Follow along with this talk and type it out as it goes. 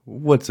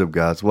What's up,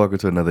 guys? Welcome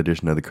to another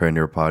edition of the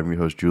Cranier Pod. I'm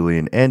your host,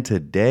 Julian, and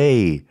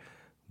today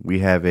we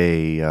have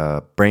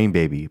a brain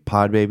baby,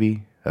 pod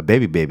baby, a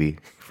baby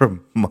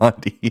from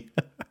Monty.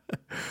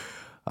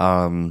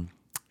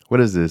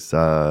 What is this?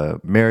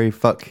 Marry,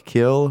 fuck,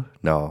 kill?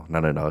 No,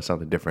 it's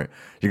something different.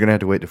 You're gonna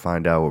have to wait to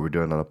find out what we're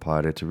doing on the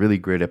pod. It's a really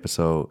great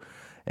episode,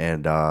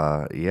 and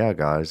yeah,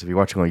 guys, if you're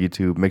watching on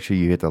YouTube, make sure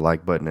you hit the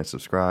like button and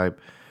subscribe.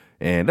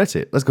 And that's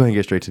it. Let's go ahead and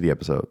get straight to the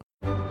episode.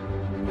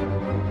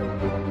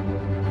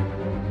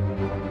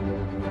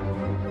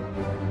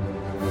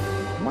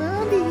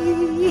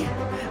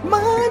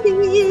 Monty.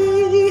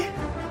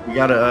 We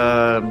got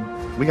a,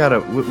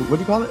 what do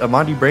you call it? A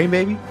Monty brain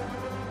baby?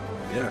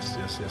 Yes,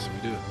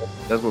 we do.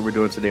 That's what we're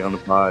doing today on the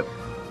pod.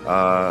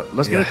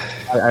 Let's get it.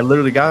 I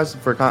literally, guys,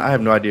 I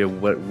have no idea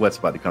what's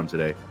about to come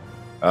today.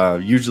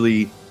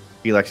 Usually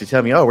he likes to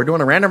tell me, oh, we're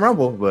doing a random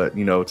rumble, but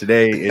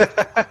today it's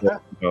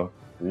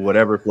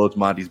whatever floats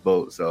Monty's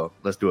boat. So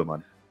let's do it,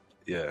 Monty.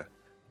 Yeah.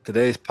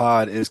 Today's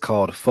pod is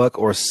called Fuck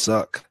or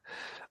Suck.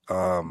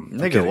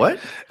 Nigga, what?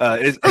 I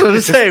was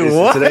gonna say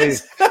what?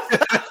 Today's...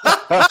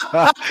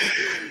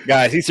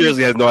 Guys, he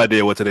seriously has no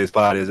idea what today's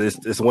pod is.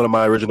 It's one of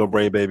my original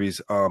brain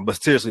babies.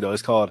 But seriously though,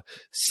 it's called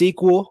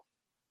sequel,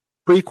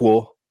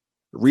 prequel,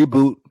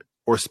 reboot,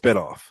 or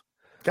spinoff.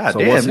 God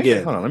damn! Once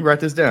again, hold on, let me write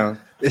this down.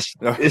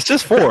 It's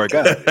just four.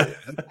 God,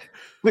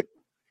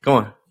 come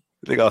on.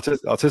 I think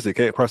autistic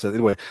can't process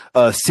anyway.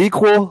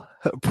 Sequel,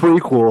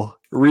 prequel,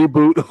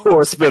 reboot,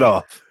 or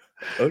spinoff.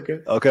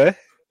 Okay.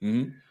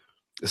 Mm-hmm.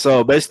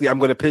 So basically, I'm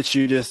going to pitch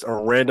you just a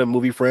random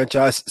movie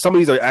franchise. Some of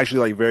these are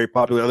actually like very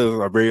popular. Others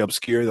are very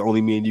obscure. The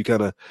only me and you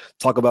kind of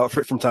talk about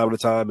from time to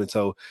time. And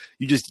so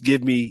you just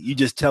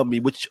tell me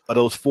which of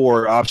those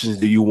four options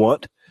do you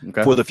want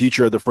for the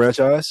future of the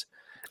franchise.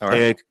 All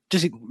right. And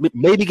just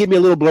maybe give me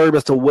a little blurb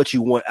as to what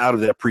you want out of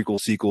that prequel,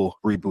 sequel,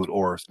 reboot,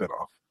 or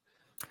spinoff.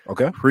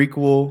 Okay.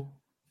 Prequel,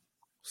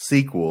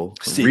 sequel,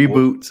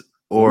 reboot,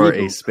 or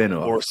a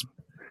spinoff.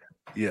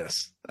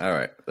 Yes. All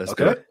right. Let's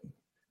go.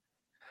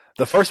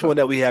 The first one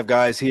that we have,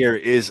 guys, here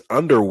is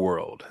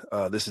Underworld.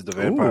 This is the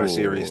vampire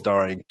series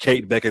starring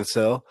Kate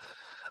Beckinsale.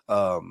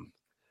 Out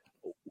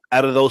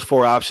of those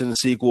four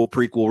options, sequel,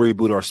 prequel,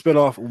 reboot, or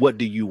spinoff, what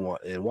do you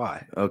want and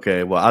why?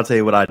 Okay, well, I'll tell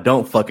you what I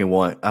don't fucking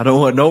want. I don't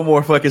want no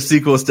more fucking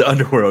sequels to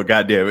Underworld.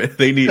 God damn it.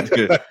 They need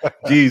to,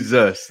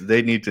 Jesus,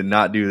 they need to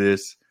not do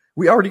this.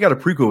 We already got a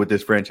prequel with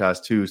this franchise,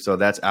 too, so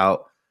that's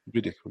out.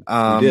 We did.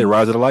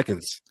 Rise of the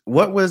Lycans.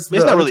 What was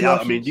it's not really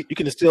out. I mean, you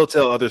can still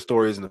tell other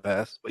stories in the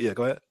past, but yeah,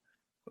 go ahead.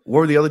 What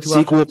were the other two?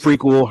 Sequel, options?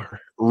 Prequel,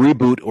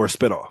 reboot, or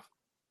spinoff?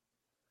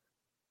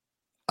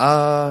 Do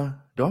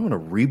I want a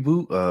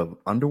reboot of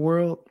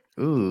Underworld?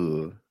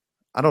 Ooh,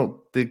 I don't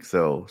think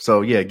so.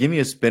 So yeah, give me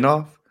a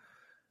spinoff.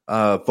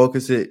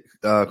 Focus it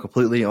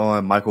completely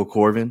on Michael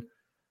Corvin.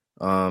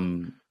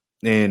 And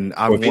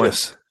I want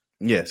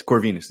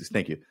Corvinus.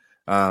 Thank you.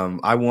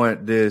 I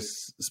want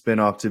this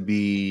spinoff to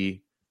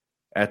be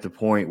at the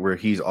point where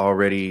he's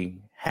already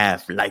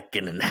half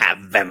lichen and half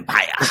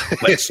vampire,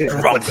 but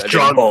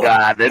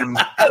stronger than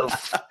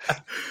elf.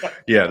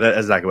 Yeah, that's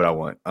exactly what I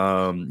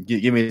want.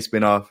 Give me a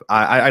spinoff.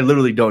 I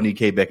literally don't need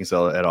Kate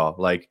Beckinsale at all.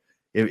 Like,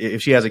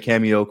 if she has a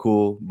cameo,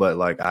 cool, but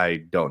like, I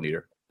don't need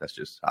her. That's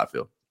just how I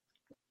feel.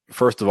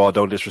 First of all,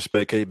 don't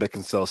disrespect Kate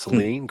Beckinsale.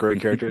 Celine,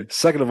 great character.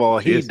 Second of all,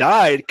 he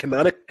died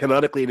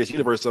canonically in this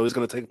universe, so it's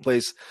going to take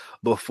place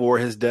before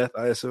his death,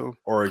 I assume,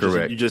 or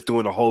you're just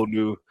doing a whole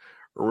new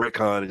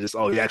retcon and just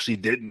he actually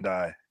didn't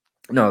die.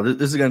 No,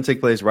 this is going to take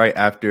place right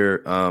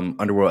after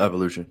Underworld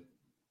Evolution.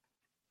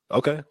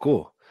 Okay,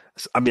 cool.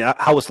 I mean,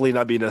 how would Celine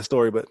not be in that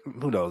story? But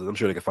who knows? I'm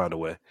sure they can find a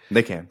way.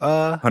 They can.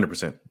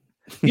 100%.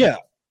 Yeah,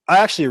 I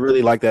actually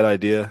really like that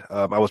idea.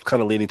 I was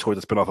kind of leaning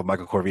towards the spinoff of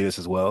Michael Corvinus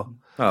as well.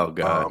 Oh,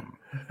 God.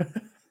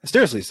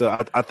 Seriously, so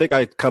I think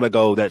I kind of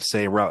go that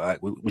same route.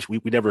 We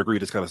never agree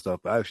this kind of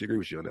stuff, but I actually agree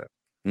with you on that.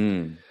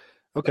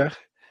 Okay.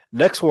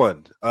 Next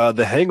one,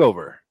 The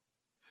Hangover.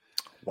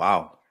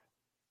 Wow.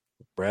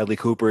 Bradley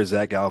Cooper,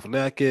 Zach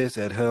Galifianakis,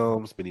 Ed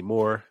Helms, many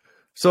more.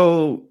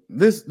 So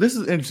this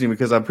is interesting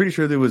because I'm pretty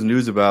sure there was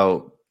news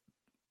about,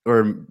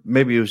 or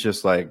maybe it was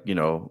just like,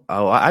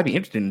 I'd be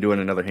interested in doing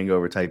another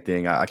Hangover type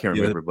thing. I can't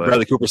remember, but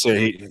Bradley Cooper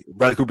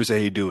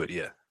said he'd do it.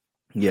 Yeah.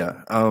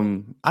 Yeah.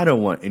 I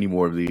don't want any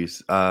more of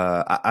these.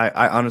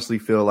 I honestly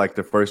feel like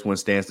the first one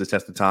stands the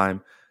test of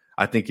time.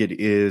 I think it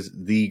is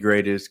the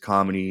greatest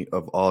comedy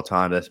of all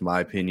time. That's my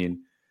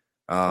opinion.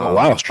 Oh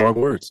wow, strong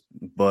words.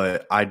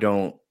 But I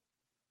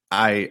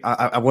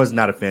was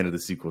not a fan of the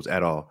sequels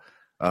at all,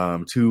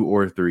 2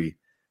 or 3,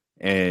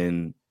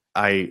 and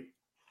I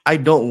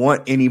don't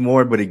want any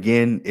more. But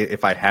again,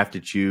 if I have to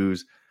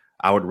choose,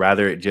 I would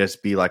rather it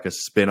just be like a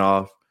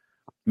spinoff,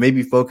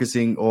 maybe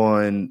focusing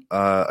on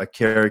a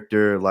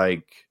character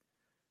like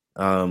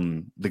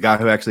the guy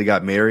who actually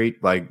got married.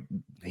 Like,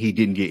 he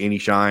didn't get any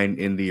shine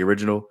in the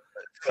original.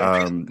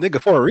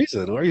 Nigga, for a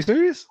reason. Are you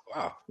serious?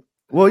 Wow.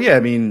 Well, yeah, I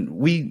mean,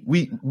 we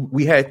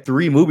had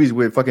 3 movies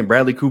with fucking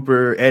Bradley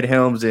Cooper, Ed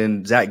Helms,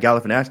 and Zach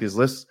Galifianakis.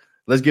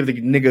 Let's give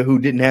the nigga who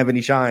didn't have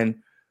any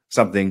shine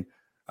something.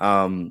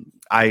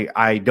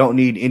 I don't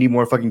need any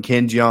more fucking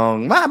Ken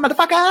Jeong,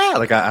 motherfucker.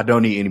 Like I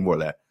don't need any more of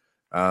that.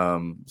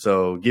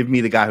 So give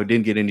me the guy who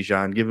didn't get any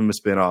shine, give him a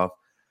spinoff,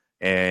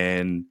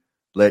 and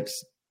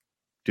let's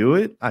do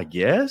it. I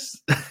guess.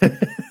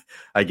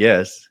 I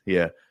guess.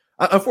 Yeah.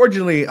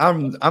 Unfortunately,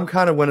 I'm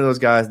kind of one of those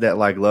guys that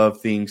like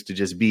love things to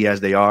just be as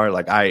they are.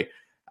 Like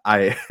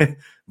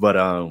but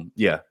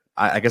yeah.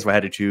 I guess if I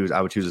had to choose,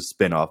 I would choose a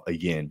spinoff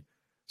again.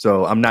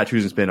 So I'm not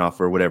choosing spinoff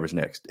for whatever's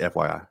next.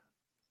 FYI.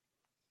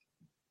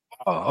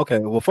 Oh, okay.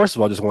 Well, first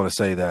of all, I just want to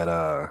say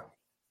that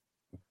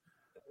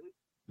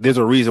there's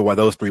a reason why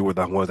those three were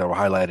the ones that were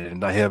highlighted,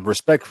 and not him.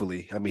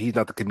 Respectfully, I mean, he's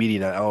not the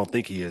comedian. I don't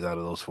think he is out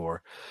of those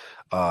four.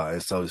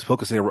 And so, just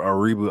focusing a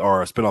reboot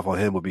or a spinoff on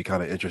him would be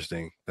kind of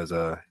interesting.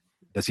 Because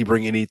does he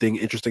bring anything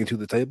interesting to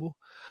the table?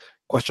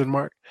 Question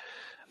mark.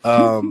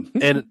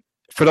 And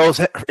for those,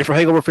 if for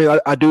Hangover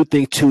fans, I do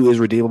think 2 is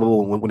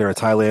redeemable when they're in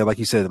Thailand. Like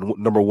you said,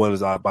 number 1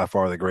 is by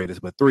far the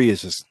greatest, but 3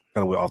 is just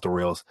kind of off the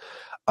rails.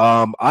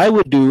 I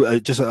would do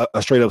just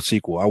a straight up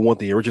sequel. I want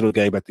the original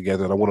gang back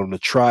together, and I want them to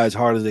try as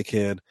hard as they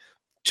can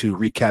to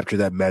recapture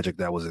that magic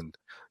that was in,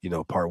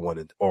 part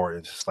 1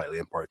 or slightly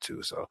in part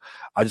 2. So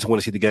I just want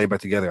to see the gang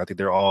back together. I think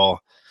they're all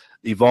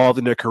evolved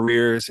in their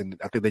careers, and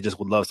I think they just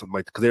would love something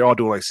like, because they're all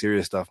doing like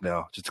serious stuff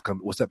now. Just to come,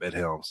 what's up, Ed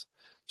Helms?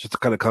 Just to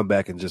kind of come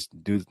back and just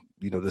do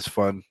this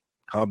fun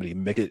comedy,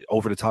 make it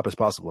over the top as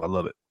possible. I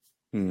love it.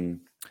 You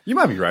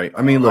might be right.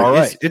 I mean, look,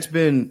 right. it's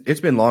been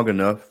long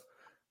enough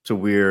to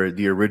where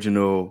the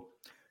original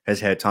has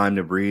had time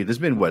to breathe. It's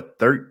been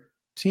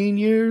 13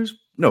 years?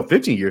 No,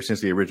 15 years since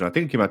the original. I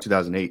think it came out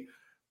 2008.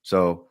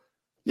 So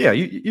yeah,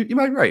 you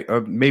might be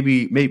right.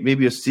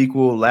 Maybe a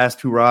sequel, Last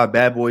Hurrah,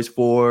 Bad Boys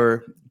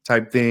 4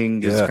 type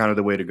thing is kind of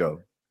the way to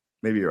go.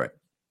 Maybe you're right.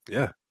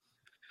 Yeah.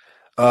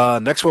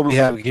 Next one we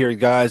have here,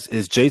 guys,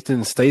 is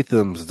Jason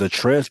Statham's The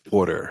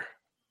Transporter.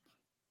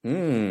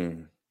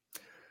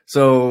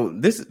 So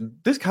this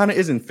kind of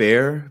isn't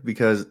fair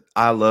because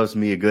I loves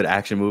me a good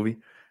action movie.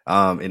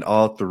 And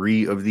all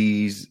 3 of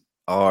these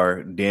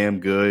are damn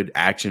good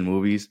action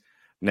movies.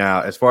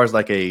 Now, as far as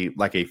like a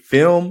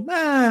film,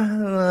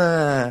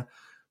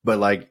 but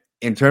like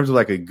in terms of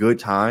like a good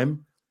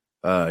time,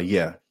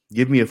 yeah,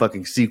 give me a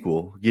fucking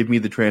sequel. Give me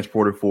The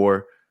Transporter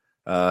 4.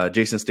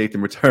 Jason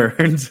Statham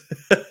returns.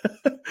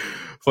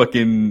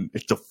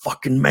 It's a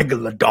fucking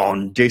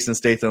megalodon. Jason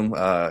Statham.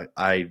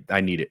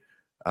 I need it.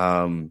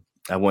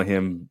 I want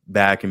him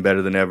back and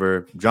better than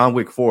ever. John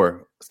Wick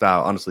 4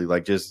 style, honestly,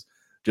 like just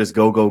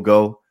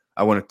go.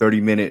 I want a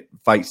 30-minute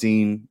fight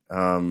scene.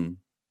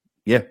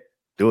 Yeah,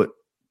 do it.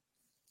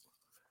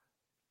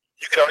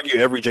 You could argue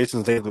every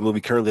Jason Statham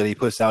movie currently that he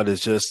puts out is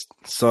just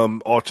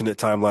some alternate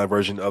timeline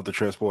version of The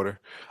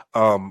Transporter.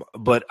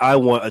 But I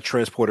want a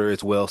Transporter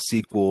as well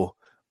sequel.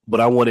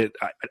 But I want it.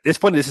 It's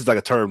funny. This is like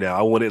a term now.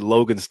 I want it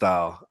Logan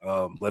style.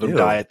 Let him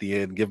die at the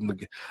end. Give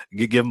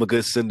him a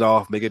good send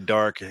off. Make it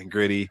dark and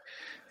gritty.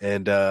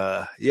 And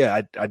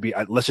yeah,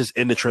 let's just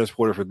end The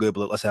Transporter for good.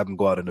 But let's have him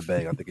go out in a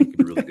bang. I think it could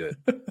be really good.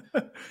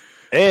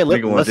 And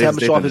let's have him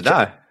show off his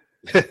die.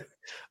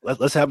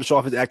 Let's have him show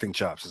off his acting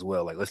chops as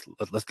well. Like let's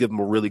give him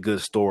a really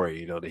good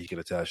story, that he can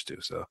attach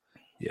to. So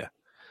yeah.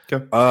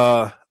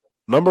 Okay.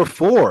 Number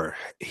 4,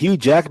 Hugh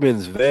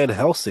Jackman's Van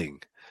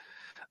Helsing.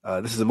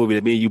 This is a movie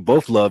that me and you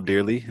both love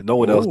dearly. No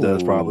one else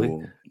does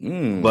probably,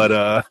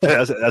 but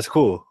that's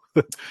cool.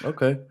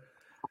 Okay.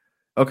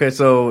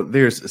 So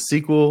there's a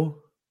sequel.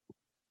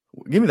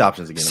 Give me the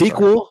options again.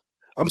 Sequel,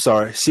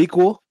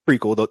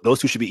 prequel. Those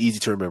 2 should be easy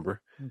to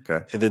remember.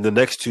 Okay. And then the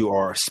next 2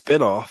 are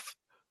spinoff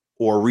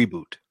or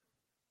reboot.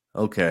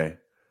 Okay.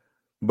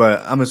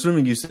 But I'm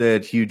assuming you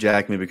said Hugh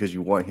Jackman because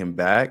you want him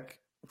back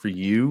for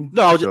you.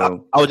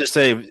 No, I would just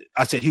say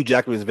I said Hugh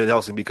Jackman's Van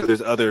Helsing because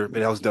there's other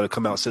Van Helsing that have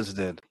come out since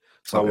then.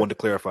 So I wanted to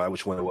clarify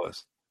which one it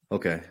was.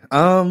 Okay.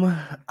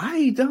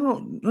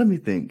 Let me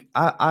think.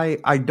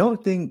 I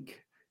don't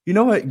think, you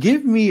know what?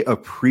 Give me a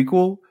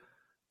prequel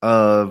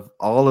of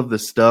all of the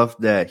stuff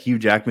that Hugh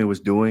Jackman was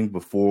doing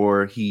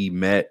before he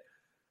met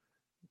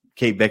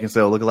Kate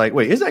Beckinsale lookalike.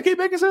 Wait, is that Kate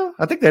Beckinsale?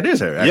 I think that is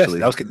her, actually.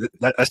 Yes,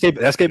 that's Kate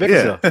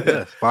Beckinsale. Yeah.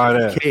 Yes.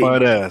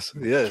 Fine ass.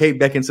 Yes. Kate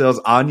Beckinsale's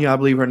Anya, I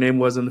believe her name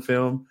was in the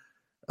film.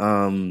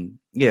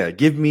 Yeah,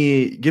 give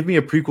me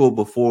a prequel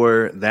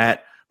before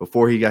that,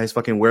 before he got his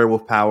fucking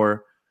werewolf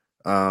power,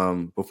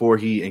 before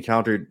he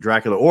encountered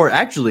Dracula. Or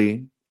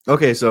actually,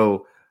 okay,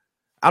 so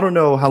I don't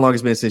know how long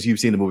it's been since you've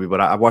seen the movie, but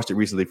I watched it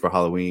recently for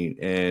Halloween.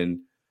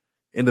 And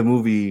in the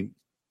movie,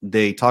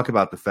 they talk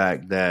about the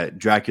fact that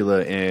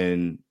Dracula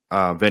and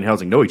Van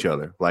Helsing know each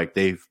other. Like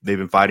they've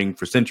been fighting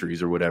for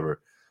centuries or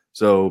whatever.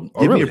 So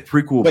give me a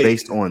prequel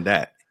based on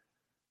that.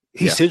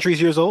 He's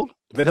centuries years old,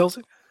 Van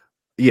Helsing?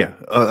 Yeah.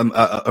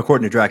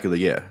 According to Dracula,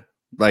 yeah.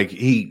 Like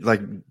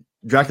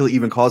Dracula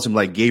even calls him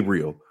like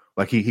Gabriel.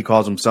 Like he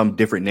calls him some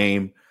different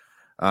name.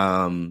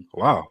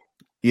 Wow.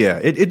 Yeah,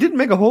 it didn't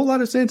make a whole lot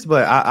of sense,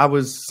 but I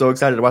was so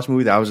excited to watch the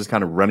movie that I was just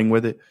kind of running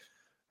with it.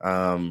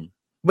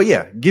 But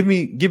yeah, give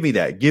me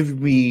that. Give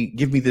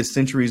me this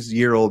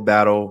centuries-year-old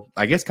battle.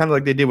 I guess kind of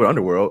like they did with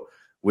Underworld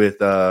with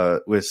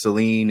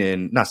Celine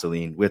and not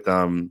Celine with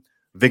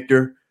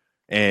Victor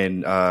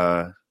and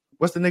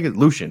what's the nigga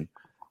Lucian.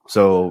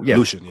 So yeah,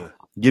 Lucian, yeah.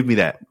 Give me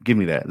that.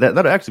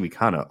 That'll actually be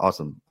kind of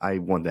awesome. I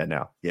want that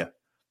now. Yeah.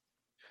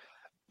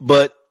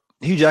 But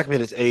Hugh Jackman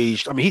has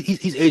aged. I mean,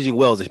 he's aging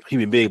well as a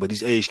human being, but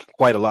he's aged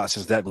quite a lot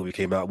since that movie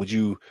came out. Would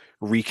you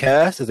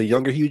recast as a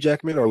younger Hugh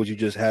Jackman, or would you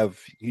just have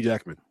Hugh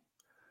Jackman?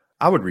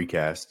 I would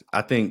recast.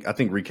 I think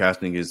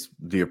recasting is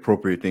the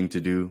appropriate thing to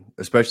do,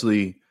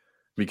 especially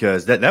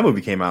because that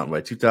movie came out in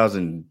like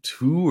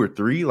 2002 or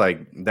 3.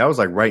 Like that was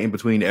like right in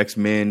between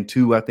X-Men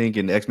 2, I think,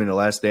 and X-Men: The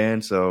Last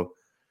Stand. So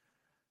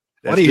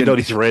why do you know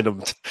these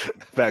random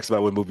facts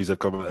about when movies have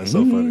come out? That's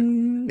so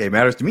funny. It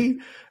matters to me.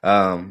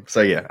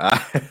 So yeah,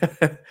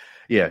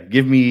 yeah.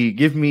 Give me.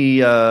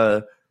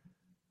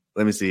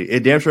 Let me see.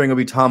 It damn sure ain't gonna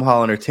be Tom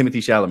Holland or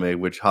Timothy Chalamet,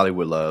 which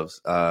Hollywood loves.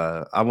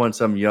 I want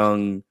some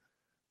young,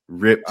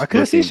 ripped. I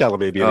couldn't see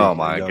Chalamet being. Oh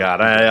my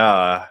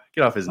god!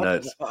 Get off his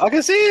nuts. I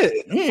can see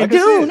it. Yeah,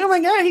 dude. Oh my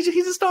god, he's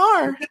a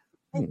star.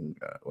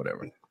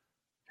 Whatever.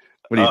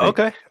 What do you think?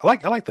 Okay, I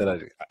like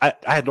that. I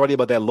had no idea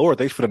about that lore.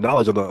 Thanks for the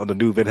knowledge on the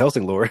new Van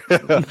Helsing lore.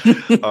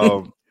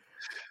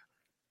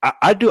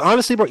 I do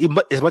honestly, bro.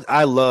 As much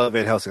I love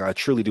Van Helsing, I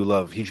truly do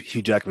love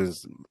Hugh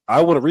Jackman's.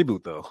 I want a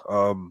reboot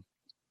though.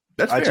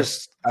 That's fair.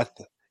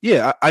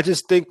 I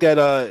just think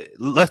that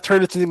let's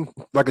turn it into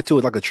like a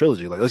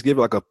trilogy. Like let's give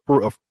it like a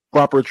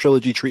proper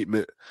trilogy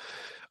treatment.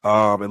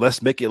 And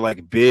let's make it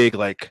like big,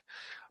 like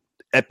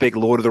epic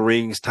Lord of the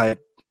Rings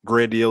type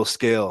grandiose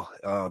scale.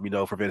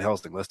 For Van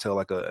Helsing, let's tell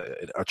like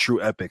a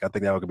true epic. I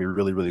think that would be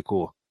really, really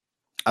cool.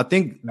 I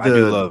think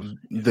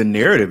the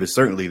narrative is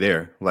certainly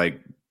there.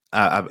 Like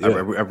I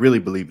really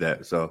believe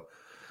that. So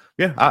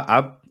yeah,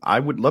 I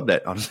would love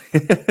that,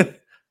 honestly.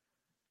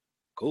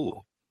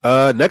 Cool.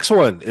 Next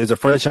one is a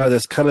franchise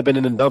that's kind of been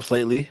in the dumps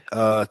lately.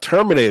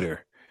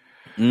 Terminator.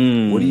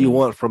 What do you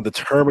want from the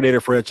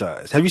Terminator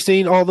franchise? Have you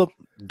seen all the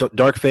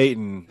Dark Fate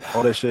and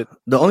all that shit?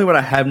 The only one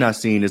I have not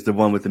seen is the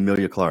one with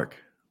Emilia Clarke,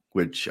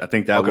 which I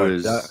think that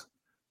was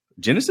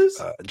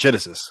Genesis.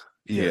 Genesis.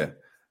 Yeah.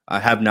 I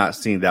have not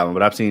seen that one,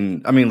 but I've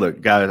seen. I mean, look,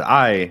 guys,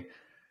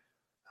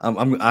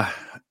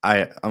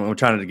 I'm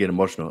trying to get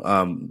emotional.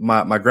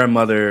 My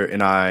grandmother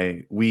and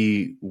I,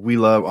 we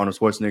love Arnold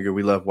Schwarzenegger.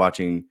 We love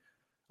watching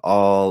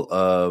all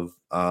of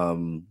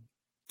the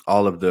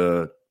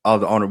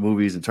Arnold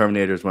movies, and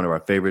Terminator is one of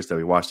our favorites that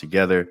we watch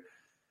together.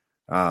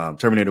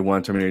 Terminator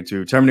 1, Terminator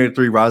 2, Terminator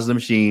 3, Rise of the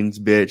Machines,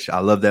 bitch. I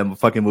love that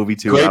fucking movie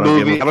too. Great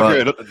movie.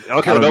 I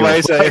don't care what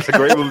nobody say. It's a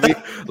great movie.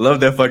 Love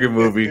that fucking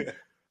movie.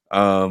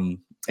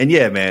 And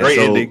yeah, man. Great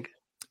ending.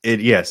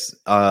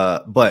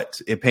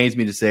 But it pains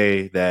me to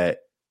say that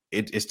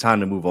it's time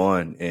to move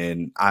on,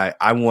 and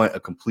I want a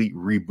complete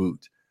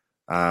reboot.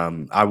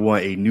 I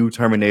want a new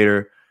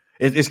Terminator.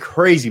 It's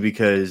crazy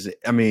because,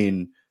 I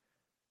mean,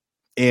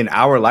 in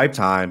our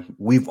lifetime,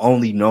 we've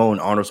only known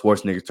Arnold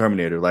Schwarzenegger's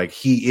Terminator. Like,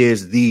 he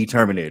is the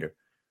Terminator.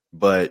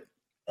 But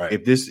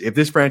if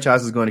this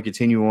franchise is going to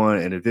continue on,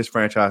 and if this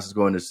franchise is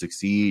going to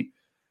succeed,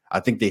 I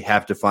think they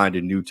have to find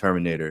a new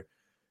Terminator.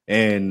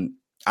 And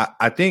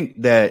I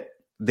think that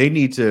they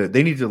need to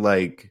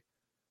like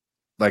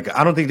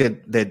I don't think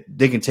that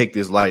they can take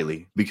this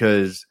lightly,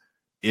 because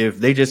if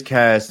they just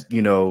cast,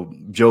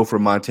 Joe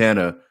from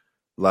Montana,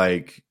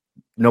 like,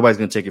 nobody's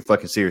gonna take it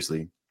fucking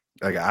seriously.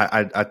 Like,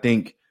 I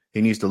think he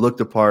needs to look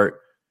the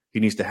part. He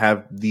needs to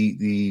have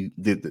the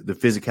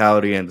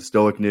physicality and the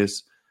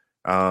stoicness.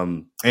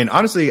 And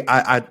honestly,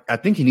 I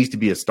think he needs to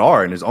be a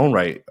star in his own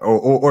right,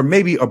 or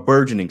maybe a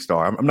burgeoning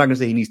star. I'm not gonna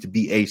say he needs to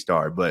be a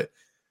star, but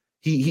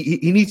he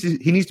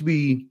needs to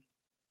be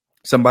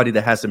somebody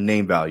that has some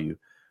name value,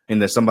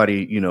 and that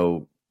somebody,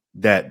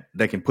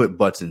 that can put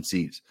butts in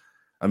seats.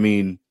 I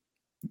mean,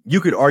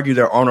 you could argue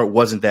that Arnold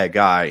wasn't that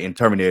guy in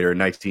Terminator in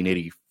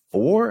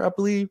 1984, I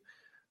believe.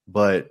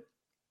 But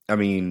I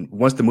mean,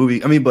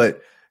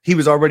 but he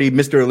was already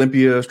Mr.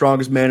 Olympia,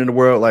 strongest man in the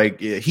world, like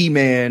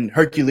He-Man,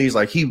 Hercules,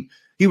 like he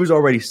was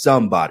already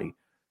somebody.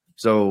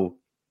 So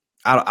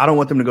I don't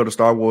want them to go the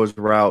Star Wars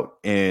route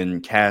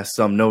and cast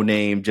some no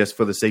name just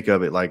for the sake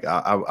of it. Like,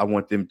 I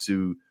want them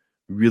to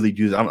really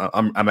do.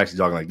 I'm actually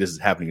talking like this is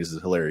happening. This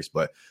is hilarious,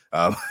 but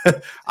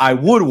I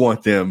would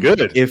want them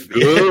if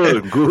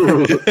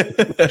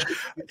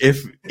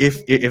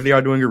they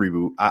are doing a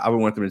reboot. I would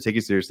want them to take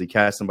it seriously,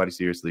 cast somebody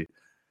seriously,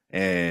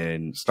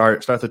 and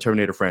start the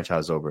Terminator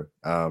franchise over.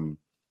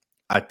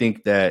 I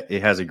think that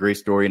it has a great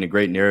story and a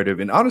great narrative,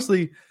 and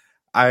honestly,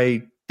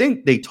 I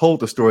think they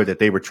told the story that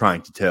they were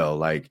trying to tell.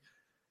 Like,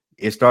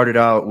 it started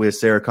out with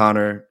Sarah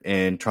Connor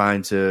and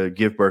trying to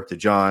give birth to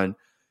John.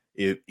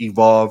 It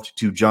evolved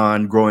to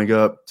John growing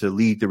up to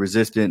lead the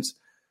resistance,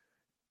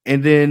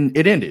 and then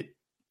it ended.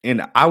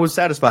 And I was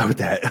satisfied with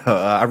that.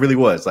 I really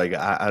was. Like,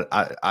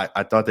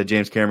 I thought that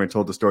James Cameron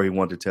told the story he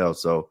wanted to tell.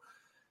 So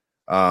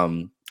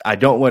I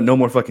don't want no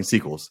more fucking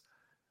sequels.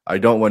 I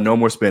don't want no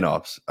more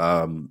spinoffs.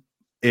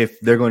 If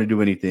they're going to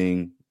do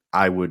anything,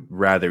 I would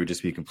rather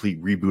just be a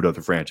complete reboot of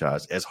the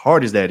franchise. As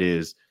hard as that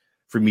is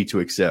for me to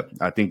accept,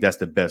 I think that's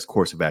the best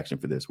course of action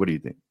for this. What do you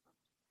think?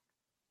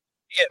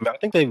 Yeah, man, I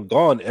think they've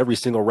gone every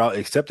single route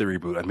except the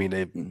reboot. I mean,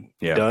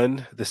 they've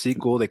done the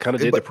sequel. They kind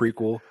of did the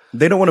prequel.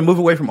 They don't want to move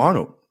away from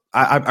Arnold.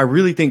 I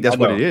really think that's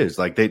what it is.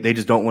 Like they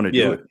just don't want to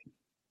do it.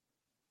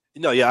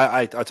 No, yeah,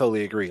 I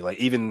totally agree. Like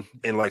even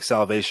in like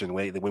Salvation,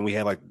 when we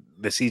had like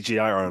the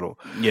CGI Arnold.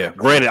 Yeah.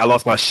 Granted, I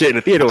lost my shit in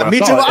the theater when I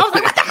saw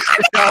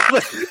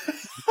it.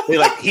 They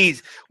like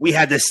we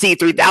had the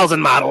C3000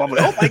 model. I'm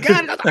like, oh my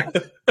god.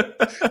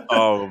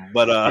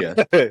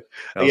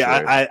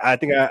 I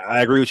think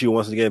I agree with you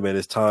once again, man.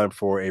 It's time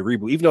for a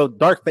reboot. Even though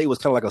Dark Fate was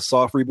kind of like a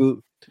soft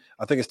reboot,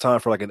 I think it's time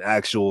for like an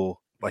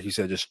actual, like you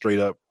said, just straight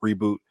up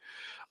reboot.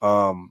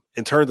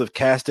 In terms of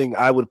casting,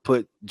 I would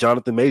put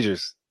Jonathan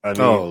Majors. I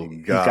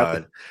mean,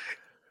 God,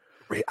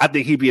 I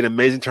think he'd be an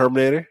amazing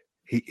Terminator.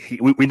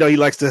 We know he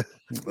likes to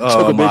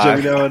choke a bitch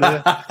every now and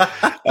then.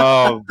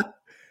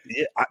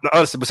 Yeah,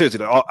 honestly, but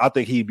seriously, I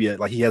think he'd be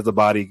like he has the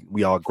body.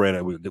 We all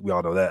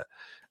know that.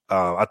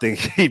 I think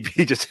he'd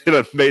be just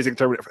an amazing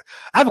Terminator.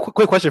 I have a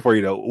quick question for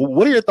you though.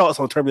 What are your thoughts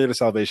on Terminator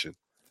Salvation?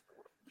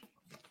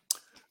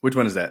 Which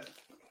one is that?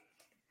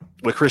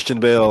 With Christian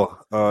Bale,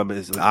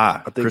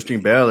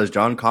 Christian Bale is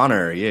John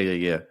Connor.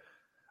 Yeah.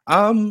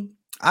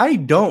 I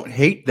don't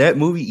hate that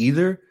movie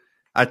either.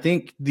 I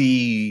think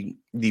the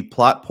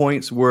plot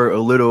points were a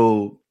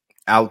little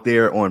out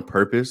there on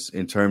purpose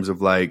in terms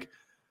of like,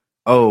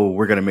 oh,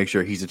 we're gonna make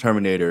sure he's a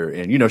Terminator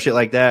and shit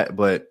like that.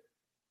 But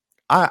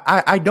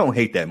I don't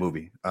hate that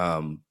movie.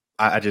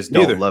 I just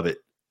don't love it.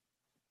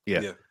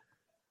 Yeah.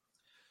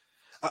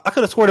 I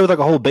could have sworn it was like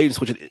a whole bait and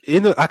switch.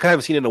 I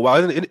haven't seen it in a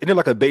while. Isn't it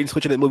like a bait and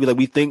switch in that movie? Like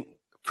we think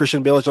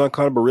Christian Bale is John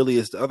Connor, but really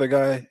it's the other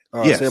guy,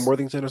 Sam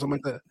Worthington or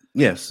something like that.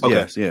 Yes.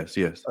 Okay. Yes.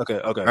 Okay.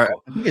 Cool. I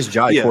think it's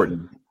Jai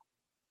Courtney.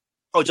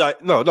 Oh,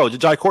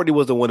 Jai Courtney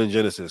was the one in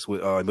Genesis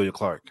with Emilia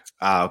Clarke.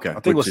 Okay. I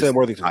think it was Sam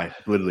Worthington. I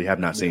literally have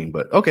not seen,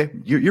 but okay,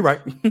 you're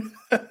right.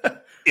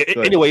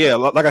 Anyway,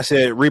 like I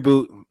said,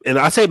 reboot, and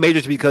I say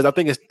Majors because I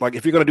think it's like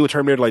if you're gonna do a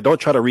Terminator, like don't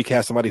try to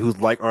recast somebody who's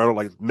like Arnold,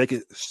 like make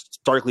it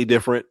starkly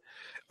different,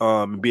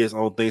 and be his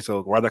own thing.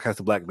 So why not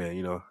cast a black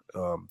man?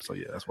 So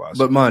yeah, that's why.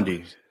 But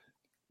Mondi,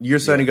 you're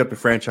setting up the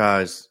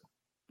franchise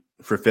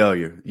for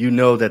failure. You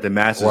know that the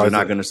masses are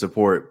not going to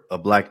support a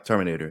black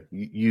Terminator.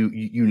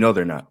 You know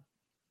they're not.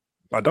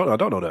 I don't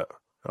know that.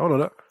 I don't know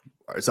that.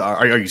 So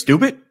are you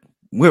stupid?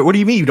 What do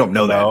you mean you don't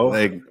know that?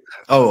 Like,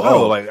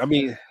 like I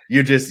mean,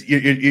 you're just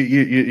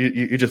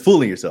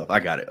fooling yourself. I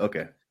got it.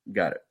 Okay,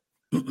 got it.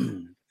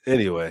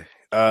 Anyway,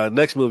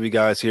 next movie,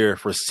 guys, here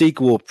for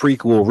sequel,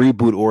 prequel,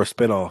 reboot, or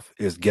spinoff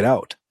is Get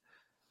Out.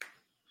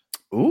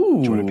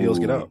 Ooh, Jordan Peele's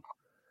Get Out.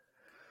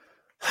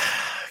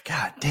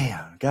 God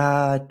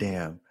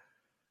damn.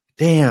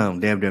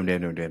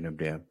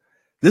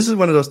 This is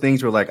one of those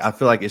things where, like, I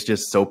feel like it's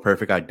just so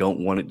perfect. I don't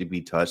want it to be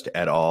touched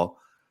at all.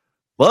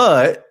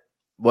 But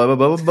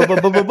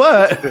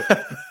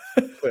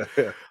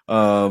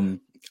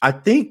I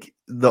think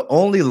the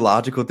only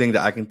logical thing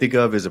that I can think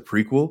of is a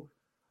prequel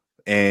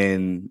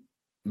and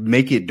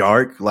make it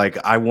dark.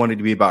 Like, I want it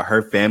to be about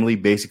her family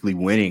basically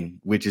winning,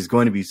 which is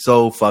going to be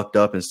so fucked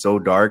up and so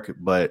dark.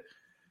 But,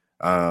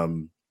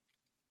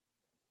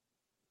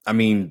 I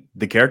mean,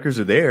 the characters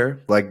are there.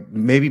 Like,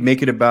 maybe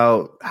make it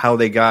about how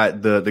they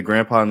got the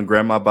grandpa and the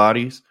grandma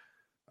bodies.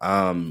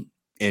 And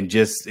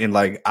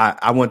like,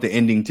 I want the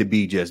ending to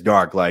be just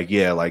dark. Like,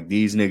 yeah, like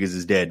these niggas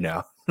is dead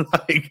now.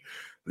 Like,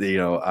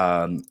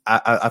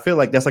 I feel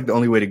like that's like the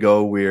only way to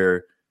go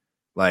where,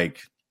 like,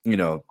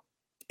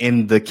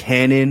 in the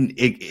canon,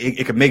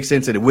 it could make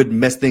sense and it wouldn't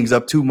mess things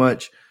up too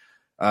much.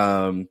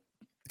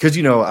 Because,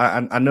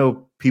 I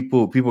know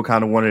people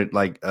kind of wanted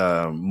like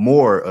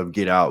more of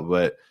Get Out,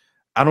 but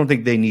I don't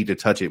think they need to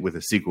touch it with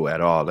a sequel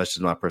at all. That's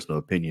just my personal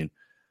opinion.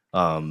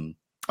 I'm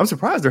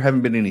surprised there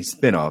haven't been any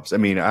spinoffs. I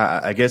mean,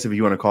 I guess if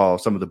you want to call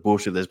some of the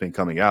bullshit that's been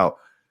coming out,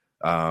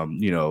 far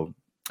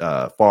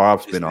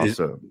off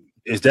spinoffs.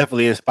 It's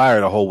definitely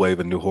inspired a whole wave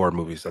of new horror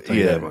movies. I'll tell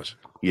you that much.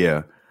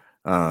 Yeah.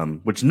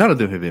 Which none of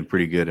them have been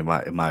pretty good in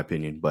my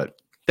opinion, but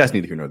that's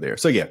neither here nor there.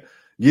 So yeah,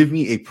 give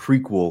me a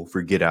prequel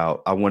for Get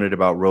Out. I want it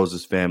about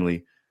Rose's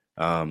family.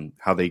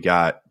 How they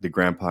got the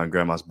grandpa and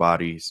grandma's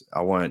bodies.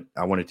 I want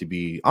it to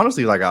be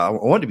honestly like I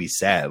want it to be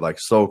sad, like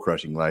soul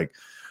crushing, like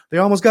they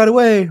almost got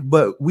away,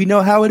 but we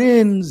know how it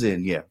ends.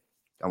 And yeah,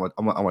 I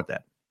want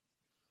that.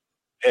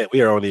 Yeah,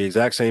 we are on the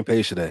exact same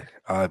page today.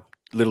 I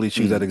literally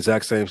choose that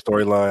exact same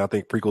storyline. I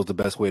think prequel is the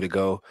best way to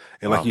go.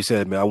 And like you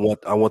said, man, I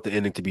want the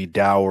ending to be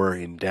dour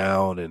and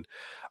down,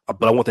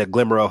 but I want that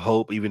glimmer of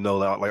hope, even though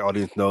like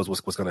audience knows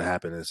what's going to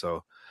happen. And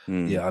so,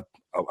 yeah,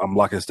 I'm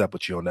locking step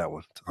with you on that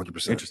one,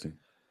 100%.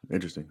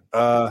 Interesting.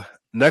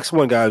 Next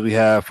one, guys, we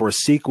have for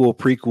sequel,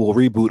 prequel,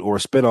 reboot, or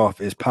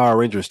spinoff is Power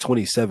Rangers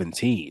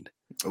 2017.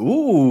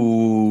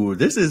 Ooh,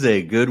 this is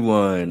a good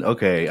one.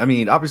 Okay, I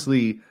mean,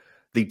 obviously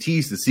they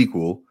teased the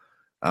sequel,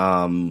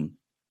 and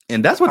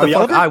that's what the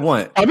fuck I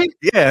want. I mean,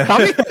 yeah,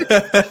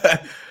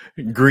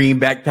 green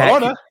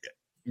backpack,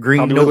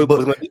 green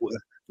notebook.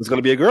 It's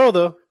gonna be a girl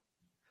though.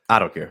 I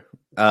don't care.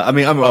 I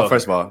mean,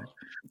 first of all,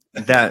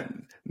 that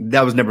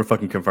was never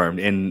fucking confirmed,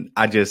 and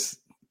I just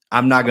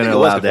I'm not going to it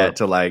was allow confirmed. that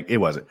to like, it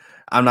wasn't.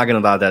 I'm not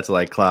going to allow that to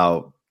like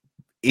cloud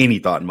any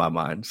thought in my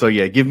mind. So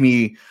yeah, give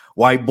me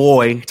white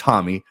boy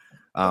Tommy.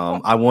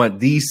 I want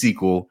the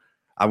sequel.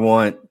 I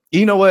want,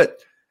 you know what?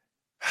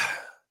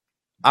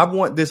 I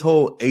want this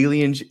whole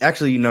alien.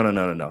 Actually,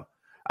 no.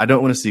 I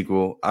don't want a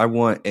sequel. I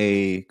want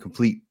a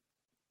complete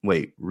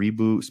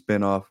reboot,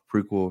 spinoff,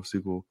 prequel,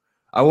 sequel.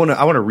 I want a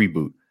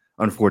reboot.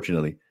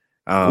 Unfortunately,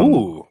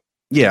 Ooh,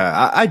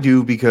 yeah, I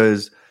do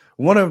because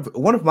one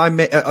of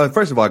my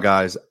first of all,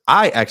 guys,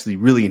 I actually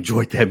really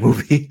enjoyed that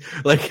movie.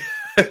 Like,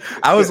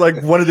 I was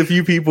like one of the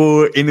few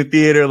people in the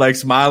theater, like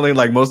smiling,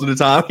 like most of the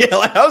time. Yeah,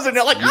 like I was in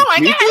there, like, oh my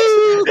gosh,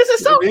 this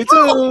is so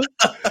cool.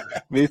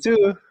 Me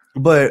too.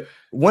 But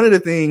one of the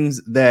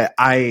things that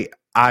I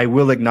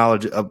will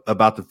acknowledge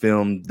about the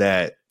film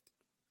that,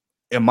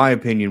 in my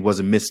opinion, was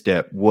a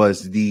misstep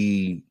was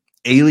the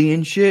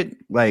alien shit.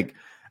 Like,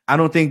 I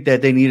don't think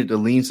that they needed to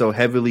lean so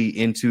heavily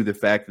into the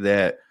fact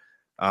that,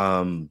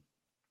 like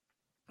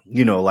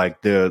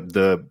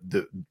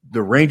the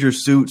Ranger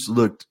suits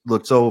looked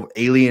so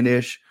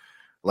alienish.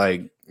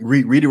 Like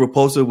Rita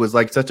Repulsa was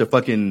like such a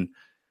fucking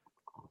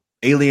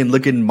alien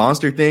looking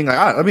monster thing. Like,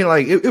 I mean,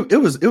 like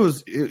it was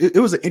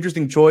an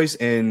interesting choice,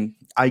 and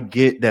I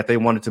get that they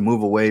wanted to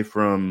move away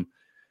from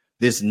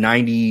this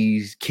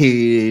 90s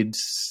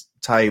kids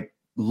type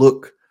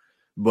look,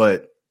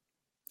 but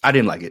I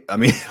didn't like it. I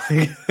mean,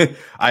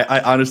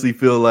 I honestly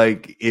feel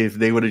like if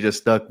they would have just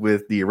stuck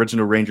with the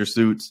original Ranger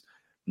suits,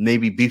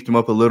 maybe beefed them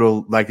up a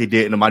little like they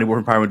did in the Mighty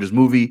Morphin Power Rangers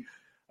movie,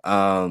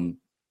 and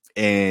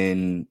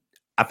I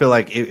feel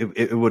like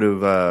it would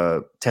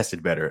have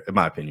tested better, in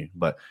my opinion.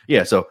 But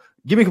yeah, so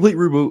give me a complete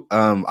reboot.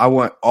 I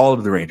want all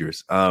of the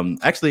Rangers.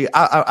 Actually,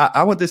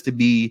 I want this to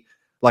be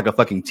like a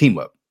fucking team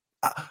up.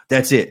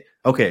 That's it.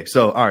 Okay,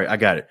 so all right, I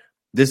got it.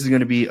 This is going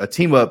to be a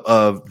team up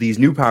of these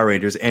new Power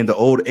Rangers and the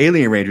old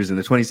Alien Rangers in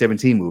the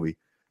 2017 movie.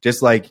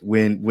 Just like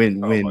when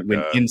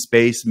In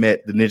Space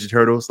met the Ninja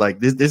Turtles. Like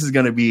this is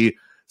going to be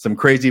some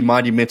crazy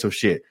monumental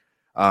shit.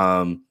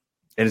 And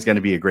it's going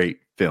to be a great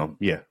film.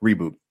 Yeah,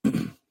 reboot.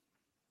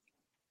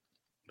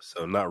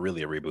 So not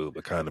really a reboot,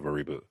 but kind of a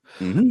reboot.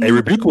 Mm-hmm. A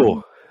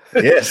rebukeable.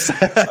 Yes.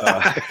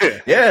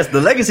 Yes, the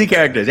legacy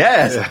characters.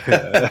 Yes.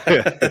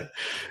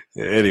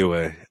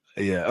 Anyway,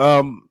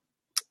 yeah.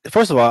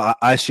 First of all,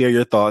 I share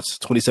your thoughts.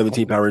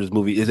 2017 Power Rangers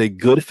movie is a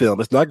good film.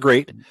 It's not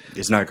great.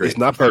 It's not great. It's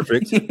not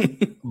perfect.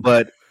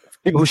 But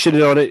people who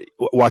shitted on it,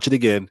 watch it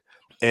again.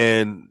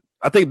 And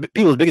I think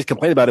people's biggest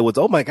complaint about it was,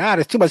 oh my God,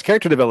 it's too much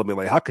character development.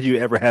 Like, how could you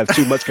ever have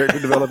too much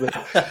character development?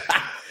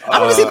 I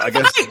want to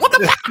see what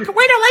the fuck?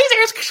 Where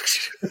the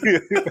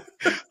lasers?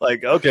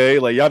 Like, okay,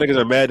 like y'all niggas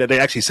are mad that they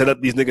actually set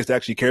up these niggas to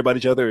actually care about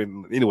each other.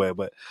 And anyway,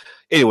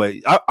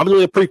 I'm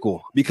doing a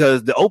prequel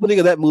because the opening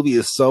of that movie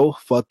is so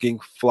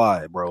fucking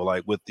fly, bro.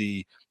 Like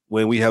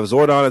when we have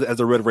Zordon as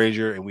the Red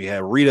Ranger and we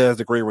have Rita as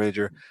the Green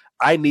Ranger,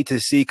 I need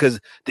to see because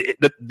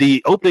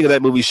the opening of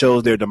that movie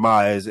shows their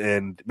demise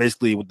and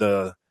basically with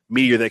the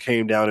meteor that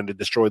came down and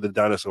destroyed the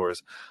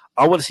dinosaurs.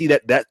 I want to see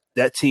that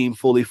team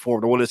fully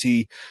formed. I want to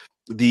see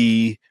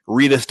the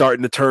Rita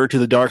starting to turn to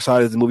the dark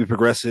side as the movie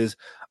progresses.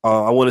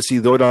 I want to see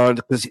Zordon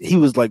because he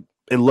was like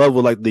in love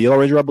with like the Yellow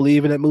Ranger, I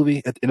believe, in that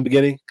movie in the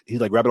beginning. He's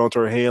like grabbing onto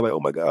her hand, like, "Oh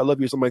my God, I love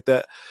you," or something like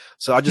that.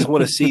 So I just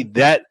want to see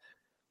that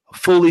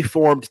fully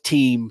formed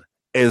team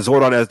and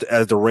Zordon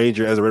as the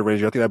Ranger, as the Red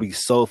Ranger. I think that'd be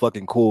so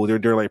fucking cool. They're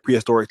during like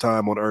prehistoric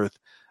time on Earth.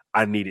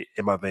 I need it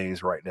in my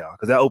veins right now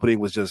because that opening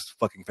was just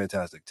fucking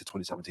fantastic to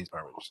 2017's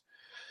Power Rangers.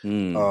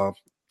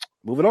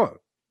 Moving on.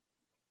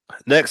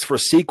 Next for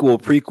sequel,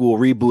 prequel,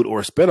 reboot,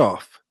 or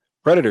spinoff,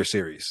 Predator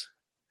series.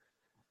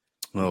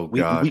 Oh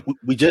God,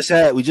 we just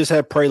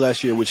had Prey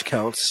last year, which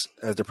counts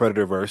as the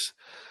Predator verse.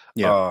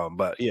 Yeah,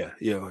 but yeah.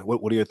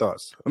 What are your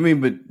thoughts? I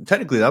mean, but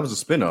technically that was a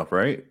spinoff,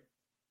 right?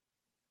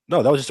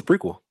 No, that was just a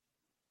prequel.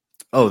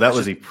 Oh, that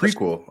was a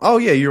prequel. Oh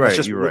yeah, you're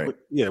right. You're right.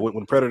 Yeah,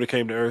 when Predator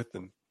came to Earth,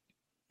 and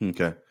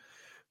okay,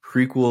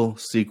 prequel,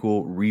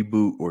 sequel,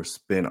 reboot, or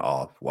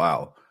spinoff.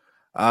 Wow.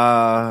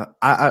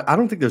 I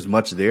don't think there's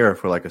much there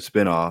for like a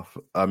spinoff.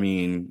 I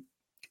mean,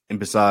 and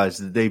besides,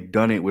 they've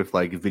done it with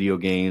like video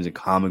games and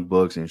comic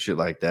books and shit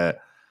like that.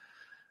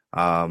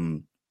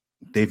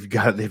 They've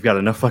got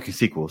enough fucking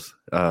sequels.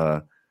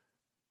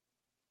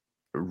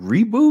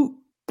 Reboot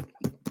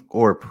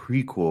or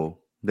prequel?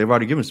 They've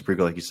already given us a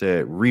prequel, like you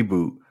said.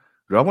 Reboot.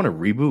 Do I want to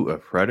reboot a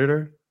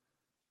Predator?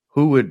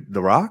 Who would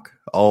The Rock?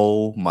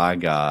 Oh my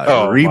God!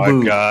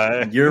 Reboot. My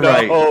God. You're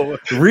right.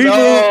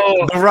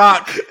 Reboot The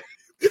Rock.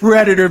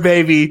 Predator,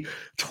 baby.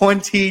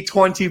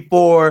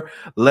 2024.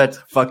 Let's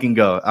fucking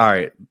go. All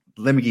right.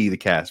 Let me give you the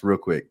cast real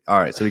quick. All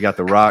right. So we got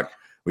The Rock.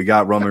 We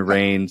got Roman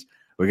Reigns.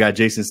 We got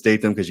Jason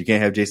Statham because you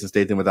can't have Jason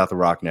Statham without The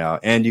Rock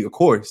now. And of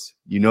course,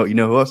 you know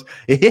who else?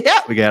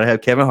 Yeah, we got to have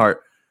Kevin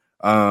Hart.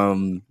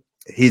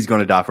 He's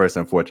going to die first,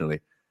 unfortunately.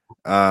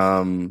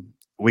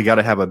 We got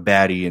to have a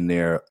baddie in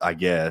there, I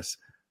guess.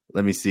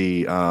 Let me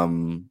see.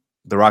 The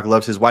Rock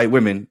loves his white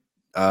women.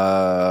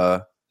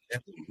 Loves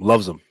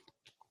them.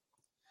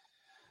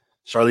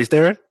 Charlize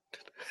Theron?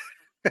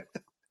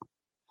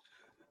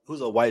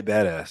 Who's a white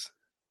badass?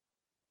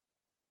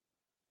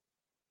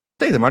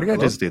 Statham. I already got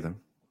Jason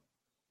Statham.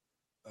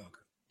 Okay.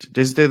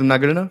 Jason Statham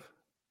not good enough?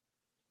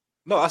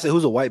 No, I said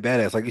who's a white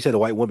badass? Like you said, a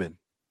white woman,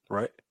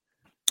 right?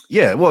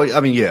 Yeah. Well, I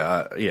mean,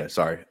 yeah.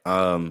 Sorry.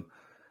 And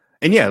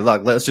yeah,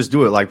 like let's just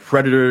do it. Like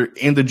Predator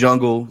in the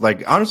jungle.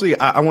 Like honestly,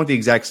 I want the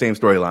exact same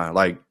storyline.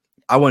 Like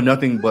I want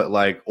nothing but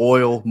like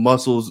oil,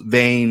 muscles,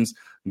 veins,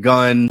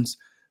 guns,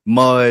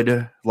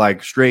 mud,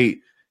 like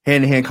straight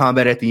hand-to-hand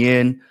combat at the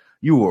end.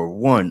 You were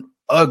one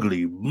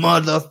ugly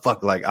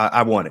motherfucker. Like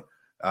I want it.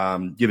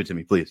 Give it to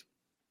me, please.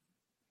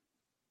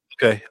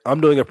 Okay, I'm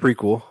doing a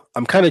prequel.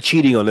 I'm kind of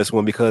cheating on this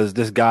one because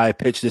this guy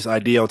pitched this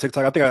idea on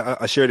TikTok. I think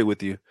I shared it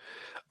with you.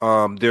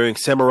 During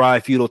samurai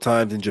feudal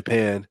times in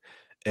Japan,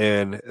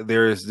 and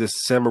there's this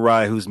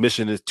samurai whose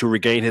mission is to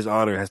regain his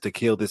honor, has to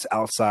kill this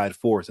outside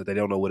force that they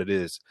don't know what it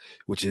is,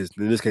 which is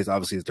in this case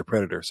obviously is the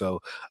Predator.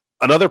 So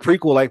another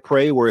prequel like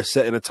Prey, where it's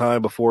set in a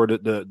time before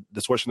the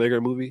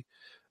Schwarzenegger movie,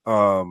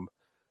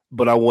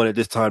 but I want it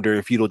this time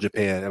during feudal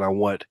Japan, and I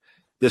want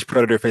this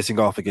Predator facing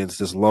off against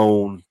this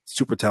lone,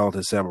 super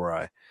talented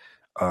samurai.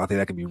 I think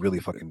that could be really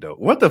fucking dope.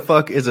 What the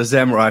fuck is a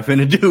samurai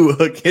finna do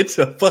against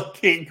a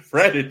fucking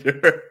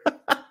Predator?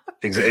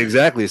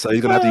 Exactly. So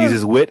he's gonna have to use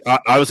his wit.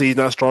 Obviously, he's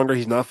not stronger.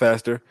 He's not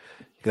faster.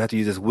 He's gonna have to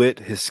use his wit,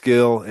 his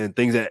skill, and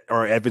things that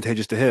are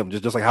advantageous to him.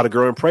 Just like how the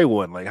girl in Prey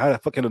won. Like how the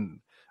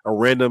fucking a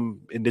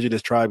random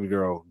indigenous tribe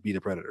girl beat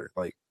a Predator.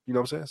 Like you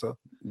know what I'm saying? So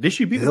did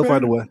she beat? He'll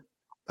find a way.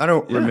 I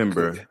don't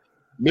remember.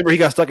 Remember, he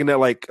got stuck in that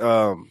like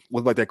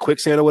with like that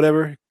quicksand or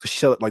whatever. She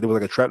set up, like there was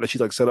like a trap that she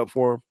like set up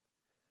for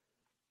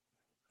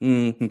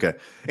him. Okay.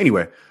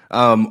 Anyway,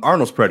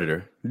 Arnold's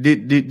Predator. Do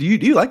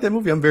you like that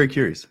movie? I'm very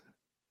curious.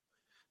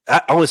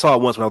 I only saw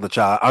it once when I was a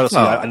child. Honestly,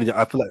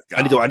 I feel like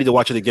I need to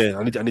watch it again.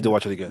 I need to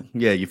watch it again.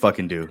 Yeah, you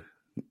fucking do.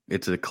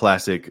 It's a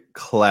classic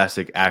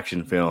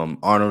action film.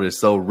 Arnold is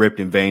so ripped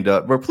and veined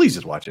up. Bro, please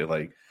just watch it.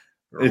 Like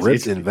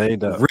ripped and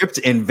veined up. Ripped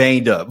and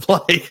veined up.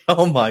 Like,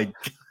 oh my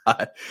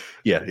god.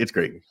 Yeah, it's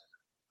great.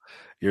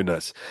 You're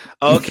nuts.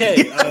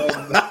 Okay.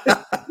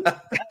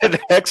 The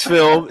next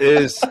film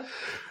is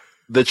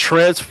the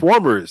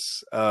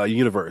Transformers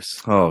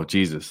universe. Oh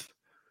Jesus.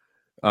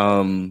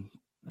 I'm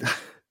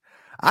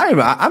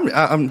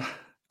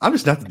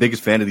just not the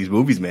biggest fan of these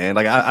movies, man.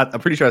 Like I'm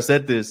pretty sure I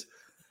said this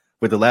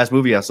with the last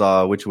movie I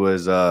saw, which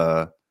was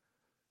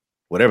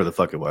whatever the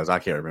fuck it was. I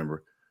can't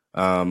remember.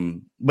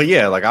 But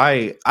yeah, like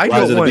I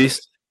Rise of the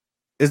Beast.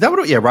 Is that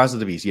what? Yeah, Rise of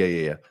the Beast.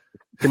 Yeah.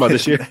 Come on,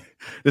 this year.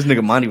 This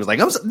nigga Monty was like,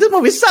 "This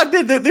movie sucked.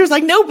 There's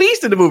like no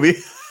beast in the movie."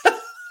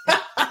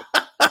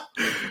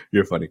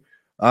 You're funny.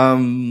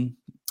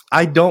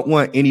 I don't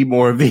want any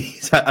more of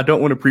these. I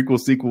don't want a prequel,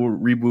 sequel,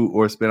 reboot,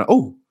 or spin-off.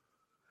 Oh,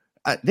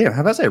 damn!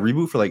 Have I said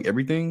reboot for like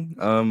everything?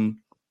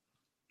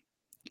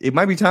 It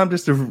might be time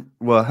just to.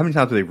 Well, how many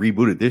times have they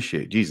rebooted this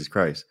shit? Jesus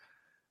Christ!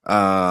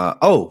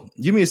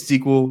 Give me a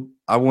sequel.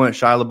 I want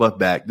Shia LaBeouf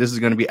back. This is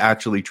going to be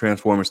actually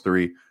Transformers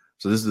 3.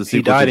 So this is the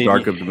sequel to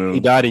Dark of the Moon. He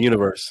died in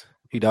universe.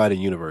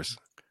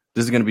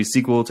 This is going to be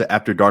sequel to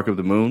After Dark of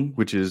the Moon,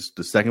 which is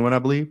the second one, I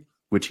believe,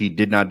 which he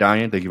did not die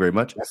in. Thank you very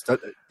much.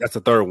 That's the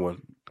third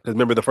one. Because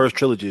remember, the first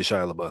trilogy is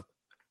Shia LaBeouf.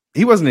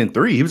 He wasn't in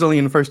 3. He was only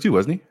in the first 2,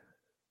 wasn't he?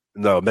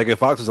 No, Megan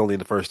Fox was only in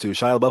the first 2.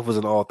 Shia LaBeouf was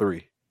in all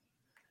 3.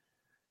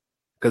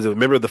 Because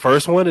remember the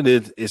first one, and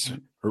it's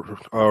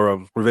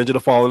Revenge of the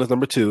Fallen is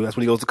number 2. That's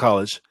when he goes to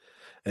college.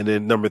 And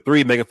then number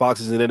 3, Megan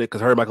Fox isn't in it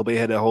because her and Michael Bay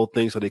had that whole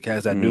thing, so they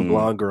cast that new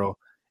blonde girl.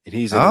 And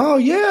he's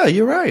yeah,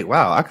 you're right.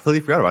 Wow, I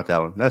completely forgot about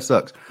that one. That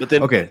sucks. But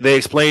then they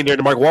explained during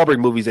the Mark Wahlberg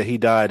movies that he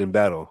died in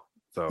battle.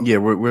 So yeah,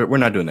 we're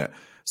not doing that.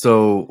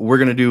 So we're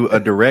gonna do a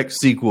direct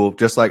sequel,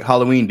 just like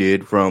Halloween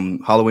did, from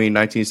Halloween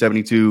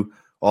 1972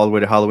 all the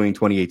way to Halloween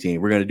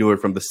 2018. We're gonna do it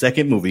from the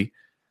second movie.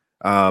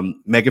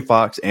 Megan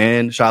Fox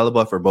and Shia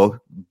LaBeouf are both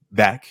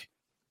back.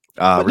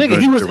 Nigga,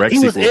 he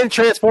was in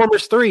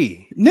Transformers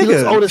 3.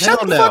 Nigga,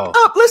 shut the fuck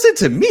up. Listen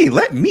to me.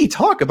 Let me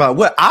talk about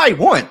what I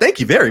want.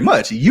 Thank you very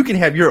much. You can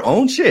have your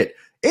own shit.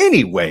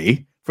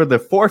 Anyway, for the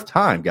 4th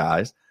time,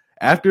 guys,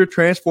 after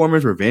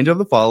Transformers Revenge of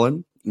the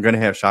Fallen, we're going to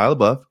have Shia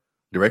LaBeouf,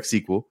 direct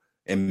sequel,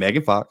 and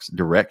Megan Fox,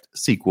 direct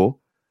sequel.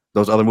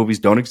 Those other movies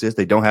don't exist.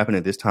 They don't happen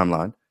in this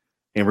timeline.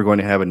 And we're going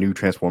to have a new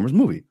Transformers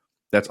movie.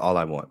 That's all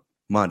I want.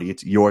 Monty,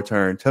 it's your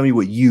turn. Tell me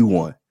what you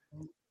want.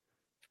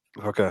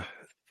 Okay.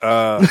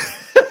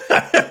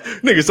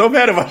 Nigga, so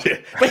mad about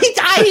it. But he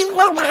died.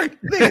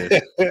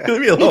 Nigga,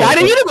 he died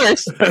in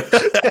universe. You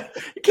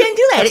can't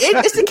do that.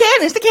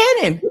 It's the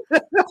canon.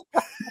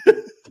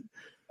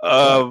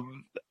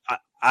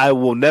 I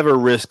will never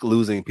risk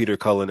losing Peter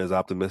Cullen as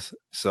Optimus,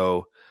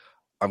 so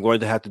I'm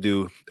going to have to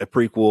do a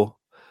prequel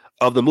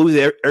of the movie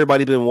that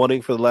everybody's been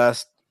wanting for the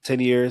last 10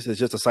 years. It's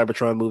just a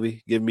Cybertron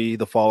movie. Give me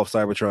the fall of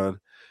Cybertron.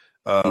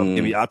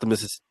 Give me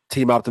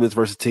Team Optimus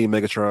versus Team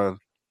Megatron,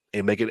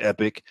 and make it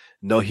epic.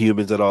 No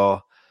humans at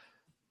all.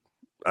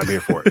 I'm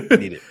here for it.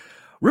 Need it.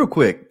 Real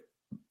quick,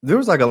 there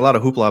was like a lot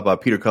of hoopla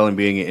about Peter Cullen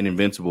being an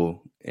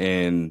Invincible,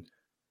 and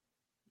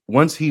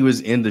once he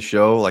was in the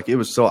show, like it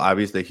was so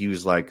obvious that he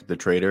was like the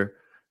traitor,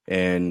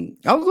 and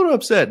I was a little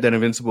upset that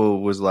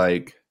Invincible was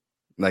like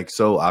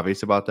so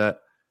obvious about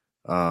that.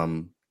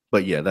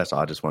 But yeah, that's all.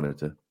 I just wanted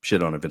to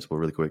shit on Invincible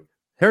really quick.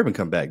 Harriman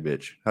come back,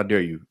 bitch. How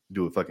dare you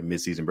do a fucking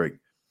mid-season break?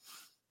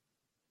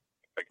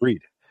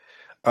 Agreed.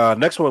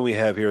 Next one we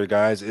have here,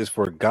 guys, is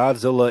for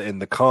Godzilla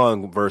and the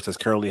Kong verse that's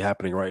currently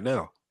happening right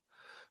now.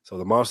 So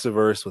the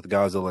MonsterVerse with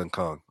Godzilla and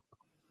Kong.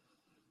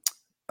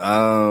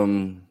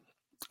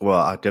 Well,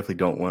 I definitely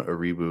don't want a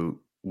reboot.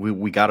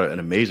 We got an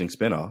amazing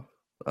spinoff.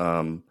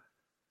 Do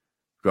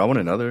I want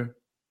another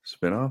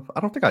spinoff? I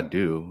don't think I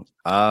do.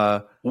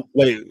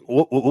 Wait,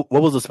 what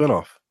was the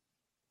spinoff?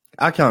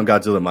 I count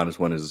Godzilla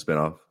 -1 as a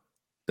spinoff.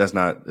 That's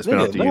not a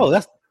spinoff to you. No,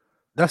 that's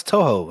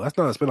Toho. That's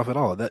not a spinoff at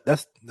all.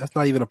 That's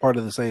not even a part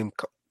of the same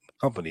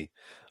company.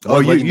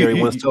 One's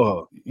Legendary, one's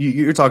Toho.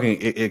 You're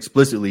talking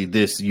explicitly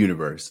this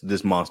universe,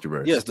 this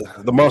MonsterVerse. Yes, the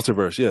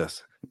MonsterVerse.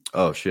 Yes.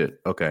 Oh shit.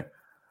 Okay.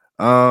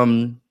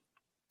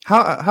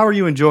 How are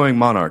you enjoying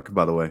Monarch?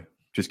 By the way,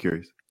 just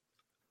curious.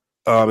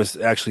 It's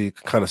actually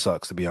kind of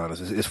sucks, to be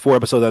honest. It's 4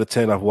 episodes out of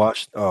 10 I've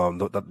watched.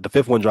 The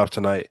 5th one drops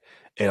tonight,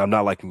 and I'm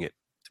not liking it,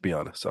 to be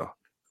honest. So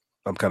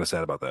I'm kind of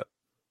sad about that.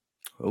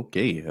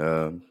 Okay.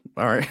 All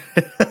right.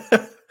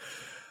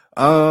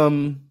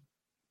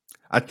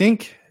 I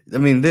think. I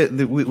mean,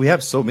 we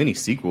have so many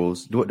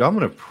sequels. Do I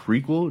want a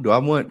prequel? Do I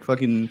want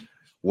fucking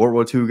World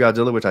War II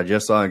Godzilla, which I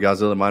just saw in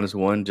Godzilla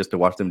 -1, just to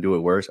watch them do it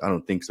worse? I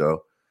don't think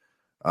so.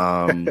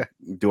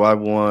 Do I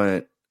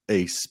want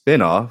a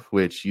spinoff,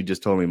 which you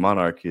just told me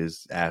Monarch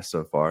is ass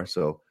so far?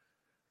 So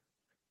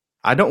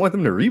I don't want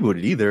them to reboot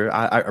it either.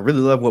 I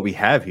really love what we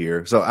have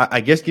here. So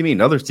I guess give me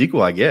another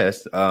sequel, I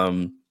guess.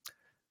 We're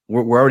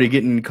already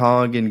getting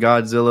Kong and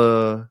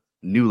Godzilla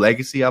New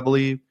Legacy, I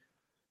believe.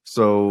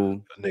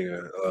 So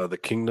the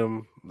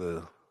Kingdom,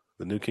 the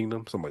New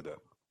Kingdom, something like that.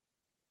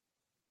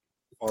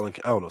 Fallen,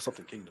 I don't know,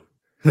 something Kingdom.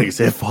 I think it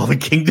said Fallen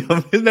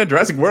Kingdom. Isn't that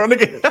Jurassic World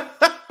again?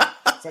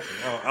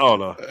 I don't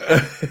know.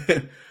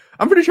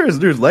 I'm pretty sure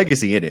there's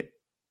legacy in it.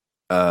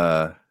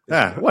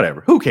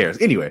 Whatever. Who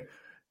cares? Anyway,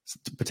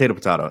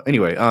 potato.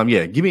 Anyway,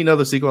 yeah, give me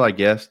another sequel, I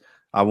guess.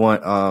 I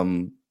want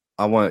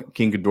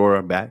King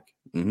Ghidorah back.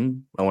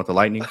 I want the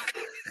lightning.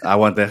 I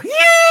want the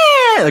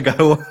like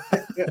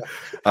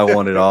I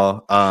want it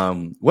all.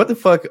 What the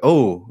fuck?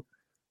 Oh,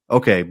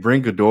 okay.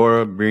 Bring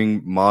Ghidorah.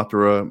 Bring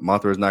Mothra.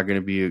 Mothra is not going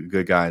to be a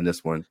good guy in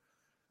this one.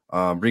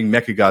 Bring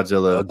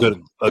Mechagodzilla.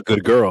 A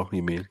good girl,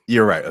 you mean?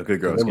 You're right, a good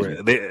girl.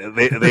 Remember,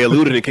 they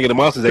alluded in King of the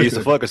Monsters they used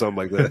to fuck or something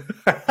like that.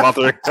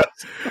 Mothra.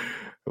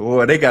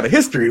 Boy, they got a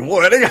history.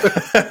 Boy, they got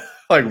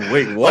like,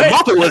 wait, what?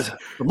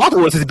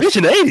 Mothra was his bitch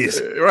in the 80s.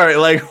 Right,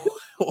 like,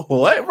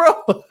 what,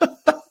 bro?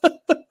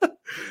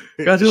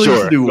 Godzilla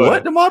used to do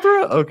what to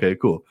Mothra? Okay,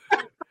 cool.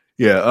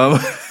 Yeah,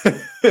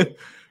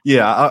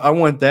 yeah, I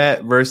want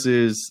that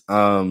versus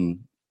Kong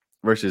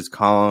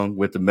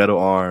with the metal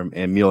arm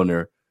and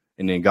Mjolnir.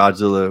 And then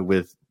Godzilla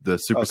with the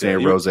Super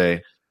Saiyan Rose.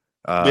 Bitch,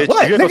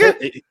 what, you're not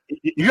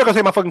gonna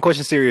take my fucking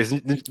question serious.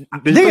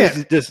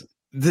 Nigga, this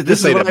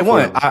is what I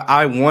want.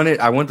 I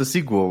want the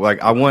sequel.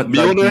 Like I want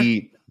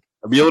Mjolnir,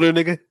 Mjolnir,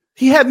 nigga.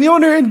 He had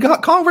Mjolnir in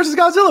Kong versus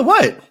Godzilla.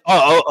 What?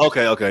 Oh,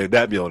 okay.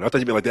 That Mjolnir. I thought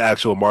you meant like the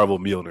actual Marvel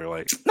Mjolnir.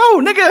 Like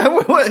no,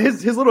 nigga. What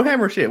his little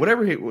hammer shit?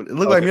 Whatever. It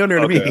looked like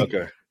Mjolnir to me.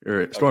 Okay.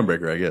 Or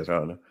Stormbreaker, I guess. I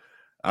don't know.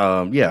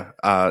 Yeah,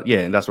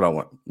 and that's what I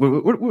want.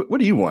 What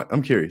do you want?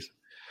 I'm curious.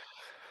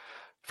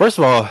 First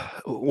of all,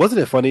 wasn't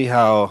it funny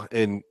how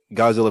in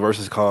Godzilla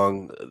versus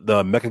Kong,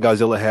 the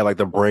Mechagodzilla had like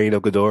the brain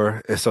of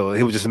Ghidorah, and so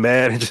he was just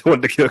mad and just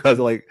wanted to kill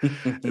Godzilla. Like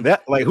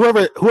that, like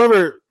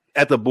whoever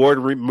at the board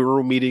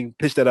room meeting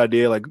pitched that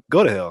idea, like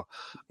go to hell.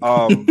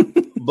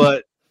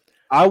 But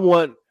I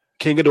want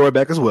King Ghidorah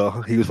back as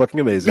well. He was fucking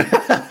amazing,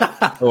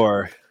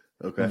 or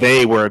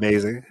they were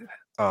amazing.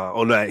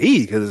 Not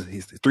he, because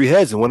he's 3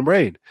 heads and 1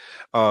 brain.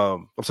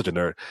 I'm such a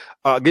nerd.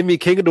 Give me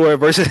King Ghidorah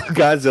versus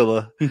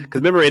Godzilla.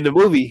 Because remember in the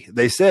movie,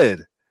 they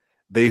said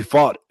they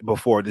fought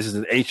before. This is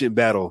an ancient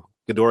battle.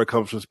 Ghidorah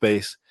comes from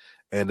space,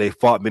 and they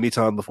fought many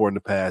times before in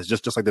the past,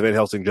 just like the Van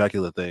Helsing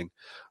Dracula thing.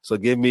 So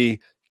give me.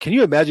 Can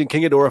you imagine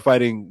King Ghidorah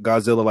fighting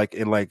Godzilla like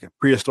in like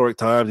prehistoric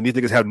times, and these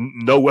niggas have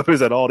no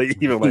weapons at all to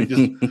even like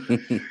just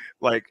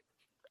like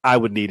I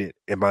would need it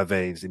in my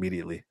veins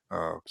immediately.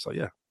 So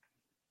yeah,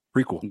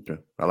 prequel.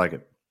 Okay. I like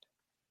it.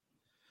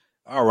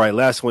 All right,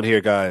 last one here,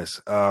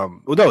 guys.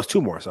 No, it's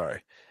 2 more.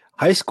 Sorry,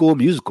 High School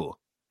Musical.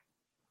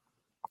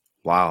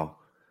 Wow.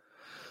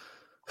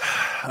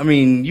 I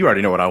mean, you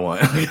already know what I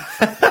want.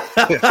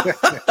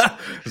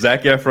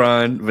 Zac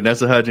Efron,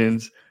 Vanessa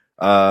Hudgens,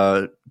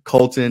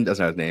 Colton. That's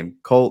not his name.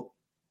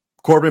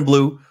 Corbin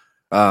Blue.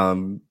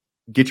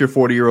 Get your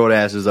 40-year-old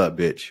asses up,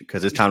 bitch,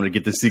 because it's time to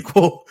get the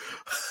sequel.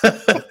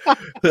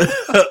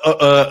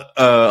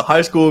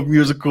 High School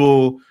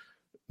Musical,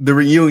 the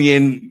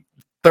reunion.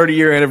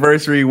 30-year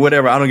anniversary,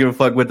 whatever. I don't give a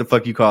fuck what the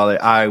fuck you call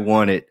it. I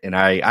want it, and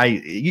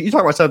you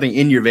talk about something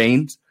in your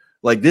veins.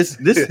 Like this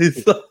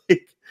is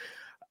like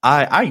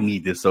I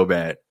need this so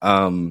bad.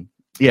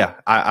 Yeah,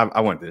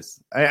 I want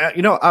this. I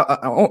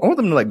want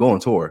them to like go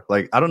on tour.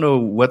 Like I don't know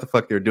what the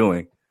fuck they're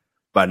doing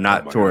by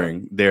not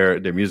touring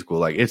their musical.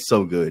 Like it's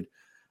so good.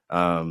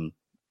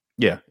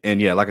 Yeah, and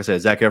yeah, like I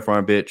said, Zac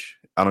Efron, bitch.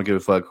 I don't give a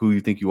fuck who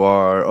you think you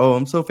are. Oh,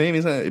 I'm so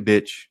famous,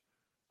 bitch.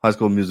 High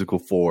School Musical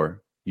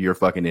 4. You're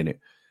fucking in it.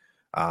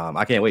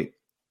 I can't wait.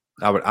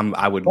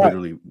 I would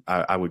literally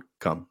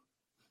come.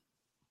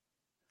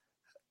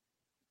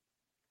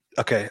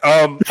 Okay.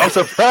 I'm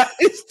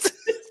surprised.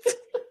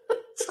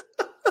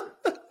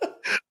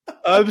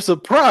 I'm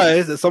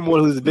surprised that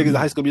someone who's as big as a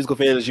High School Musical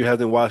fan as you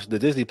hasn't watched the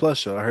Disney Plus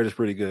show. I heard it's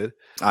pretty good.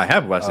 I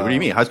have watched it. What do you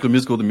mean? High School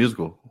Musical, the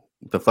musical.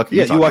 What the fuck are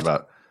you talking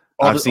about?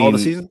 All the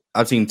seasons?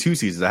 I've seen 2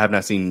 seasons. I have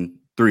not seen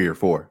 3 or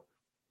 4.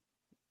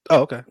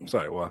 Oh, okay.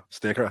 Sorry. Well,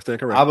 stand correct.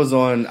 I was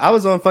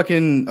on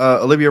fucking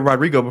Olivia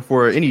Rodrigo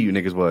before any of you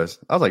niggas was.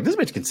 I was like, this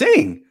bitch can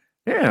sing.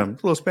 Damn,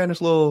 little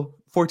Spanish, little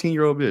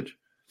 14-year-old bitch.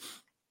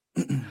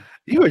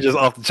 You were just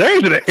off the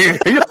chain today.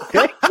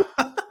 Okay?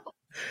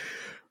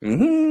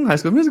 High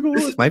School Musical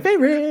is my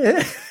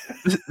favorite.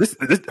 This,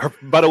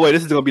 by the way,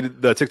 this is going to be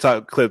the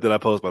TikTok clip that I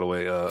post. By the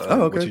way,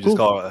 okay, what you just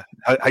call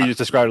how you just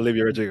described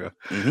Olivia Rodrigo.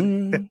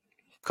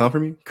 Come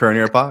for me, current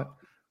air pod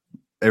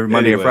every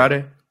Monday and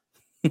Friday.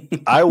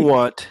 I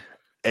want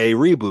a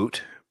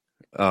reboot.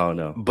 Oh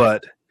no,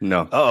 but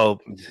no.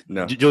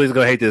 No. Julie's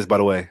gonna hate this. By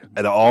the way,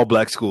 at an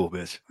all-black school,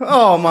 bitch.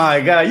 Oh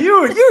my god,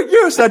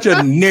 you're such a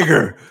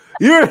nigger.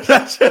 You're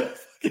such a.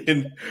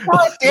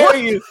 How dare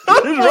you?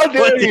 How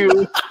dare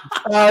you?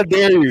 How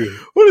dare you?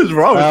 What is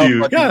wrong with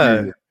you?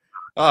 God.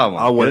 Oh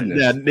my goodness.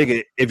 Yeah,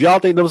 nigga, if y'all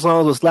think them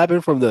songs were slapping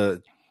from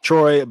the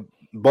Troy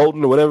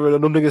Bolton or whatever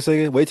them niggas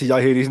singing, wait till y'all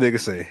hear these niggas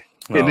sing.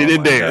 And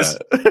then dance.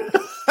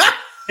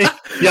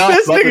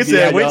 This nigga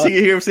said, wait till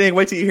you hear him sing,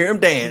 wait till you hear him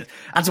dance.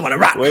 I just want to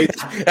rock.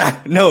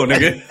 No,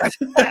 nigga.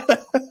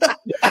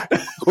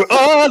 We're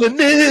all in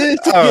this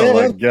together. Oh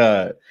my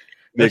god.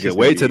 Nigga,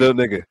 wait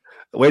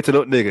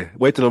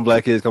till them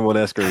black kids come on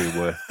that screen,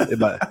 boy. They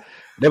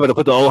about to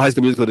put the old High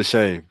School Musical to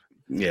shame.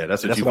 Yeah,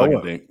 that's what you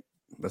fucking think.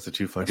 That's what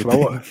you fucking think. I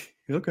want.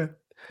 Okay.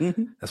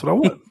 That's what I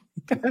want.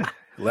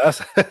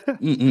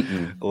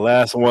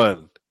 Last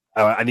one.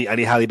 I need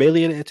Halle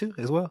Bailey in it too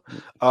as well.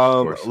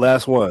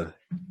 Last one.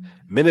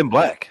 Men in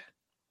Black.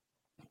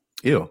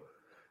 Ew.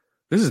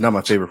 This is not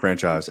my favorite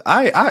franchise.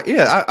 I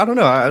don't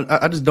know.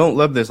 I just don't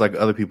love this like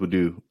other people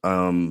do.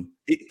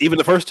 Even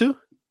the first two?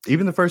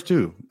 Even the first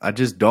two. I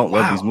just don't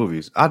love these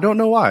movies. I don't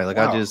know why. Like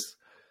I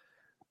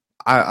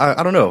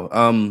don't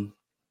know.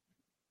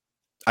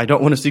 I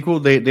don't want a sequel.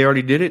 They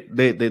already did it.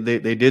 They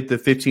did the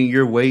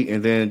 15-year wait,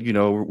 and then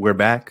we're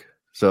back.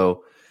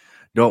 So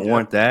don't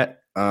want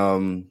that.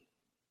 The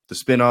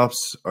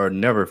spinoffs are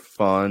never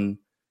fun.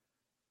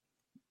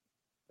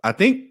 I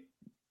think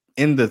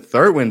in the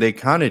third one they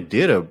kind of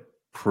did a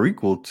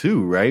prequel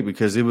too, right?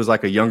 Because it was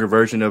like a younger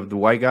version of the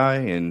white guy,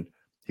 and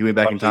he went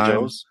back in time.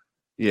 Jones.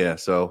 Yeah.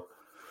 So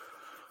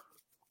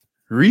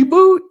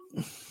reboot.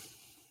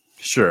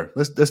 Sure.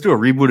 Let's do a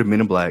reboot of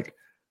Men in Black.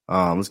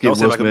 Let's get Will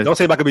Smith. Don't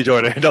say Michael B.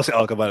 Jordan. Don't say.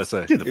 Oh, come on and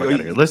say. Get the fuck out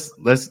of here. Let's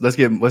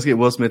get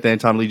Will Smith and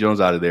Tommy Lee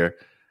Jones out of there.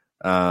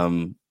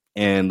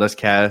 And let's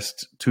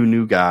cast 2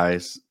 new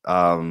guys. Do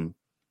I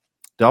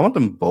want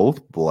them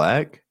both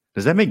black?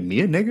 Does that make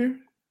me a nigger?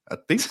 I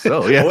think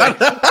so. Yeah.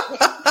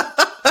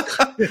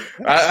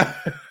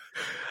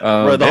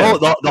 Bro,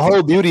 the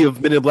whole beauty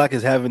of Men in Black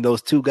is having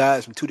those 2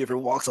 guys from 2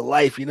 different walks of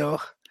life. I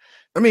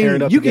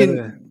mean, you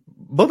can.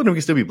 Both of them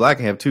can still be black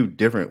and have 2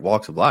 different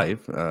walks of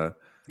life. Yeah,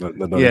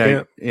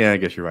 I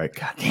guess you're right.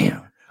 God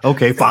damn.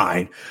 Okay,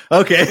 fine.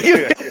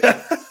 Okay.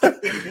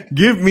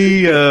 Give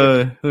me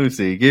let me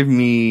see. Give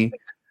me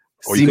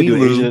Simu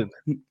Liu.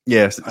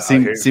 Yes,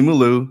 Simu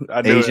Liu,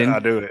 Asian. I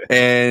do it.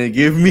 And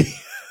give me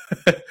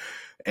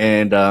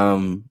and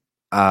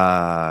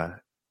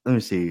let me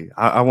see.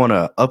 I want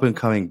a up and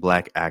coming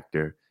black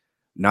actor,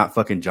 not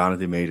fucking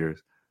Jonathan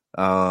Majors.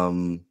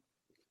 You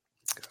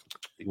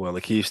want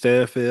Lakeith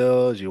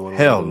Stanfield?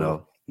 Hell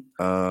no.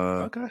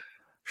 Okay.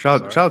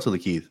 Shout out to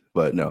Lakeith,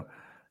 but no.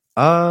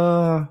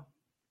 I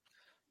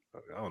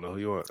don't know who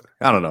you want.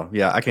 I don't know.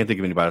 Yeah, I can't think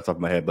of anybody off the top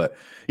of my head, but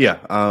yeah.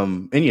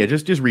 And yeah,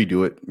 just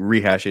redo it,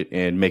 rehash it,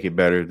 and make it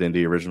better than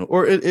the original.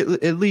 Or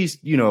at least,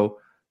 you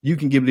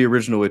can give the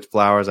original its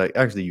flowers.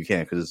 Actually, you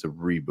can because it's a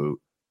reboot.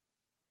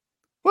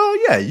 Well,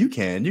 yeah, you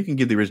can. You can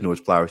give the original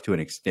its flowers to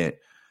an extent.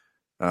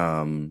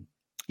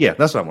 Yeah,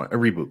 that's what I want. A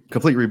reboot.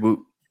 Complete reboot.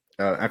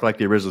 Act like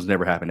the originals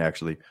never happened,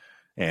 actually.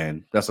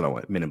 And that's what I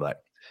want. Men in Black.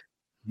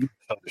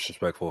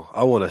 Disrespectful.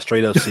 I want a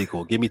straight up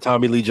sequel. Give me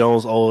Tommy Lee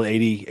Jones, old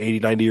 80,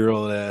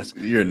 90-year-old ass.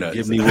 You're nuts.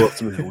 Give me Will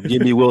Smith.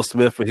 Give me Will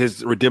Smith for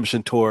his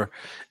redemption tour,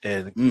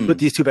 and put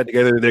these 2 back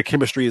together. Their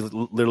chemistry is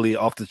literally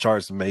off the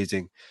charts,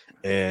 amazing.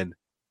 And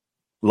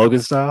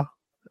Logan style.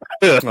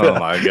 Oh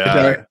my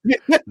god!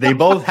 They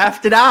both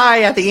have to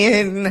die at the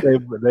end.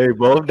 They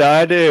both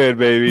died there,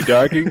 baby.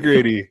 Dark and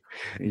gritty.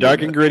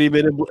 Dark and gritty.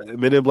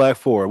 Men in Black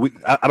 4.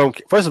 I don't.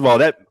 First of all,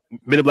 that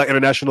Men in Black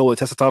International with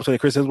Tessa Thompson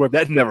and Chris Hemsworth,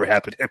 that never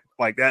happened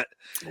like that.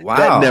 Wow,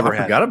 that never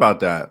I forgot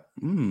about that.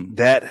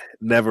 That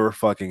never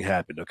fucking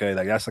happened. Okay,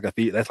 like that's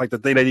like the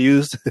thing they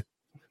used.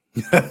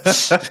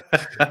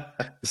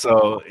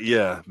 So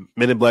yeah,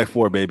 Men in Black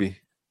 4, baby.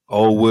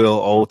 Old Will,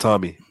 old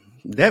Tommy.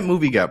 That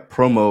movie got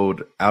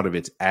promoted out of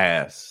its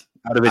ass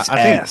out of its I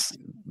ass.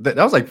 think that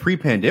was like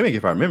pre-pandemic,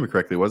 if I remember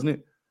correctly, wasn't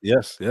it?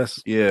 Yes.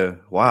 Yeah.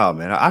 Wow,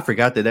 man. I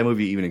forgot that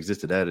movie even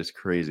existed. That is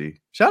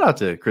crazy. Shout out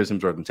to Chris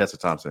Hemsworth and Tessa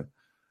Thompson.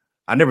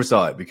 I never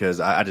saw it because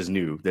I just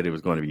knew that it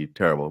was going to be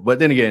terrible. But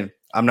then again,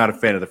 I'm not a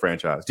fan of the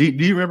franchise. Do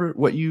you remember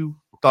what you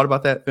thought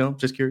about that film?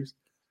 Just curious.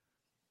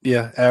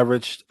 Yeah,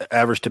 average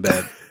to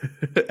bad.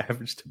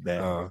 Average to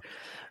bad.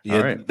 Yeah,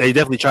 all right. They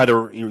definitely tried to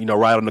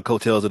ride on the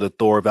coattails of the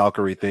Thor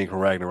Valkyrie thing from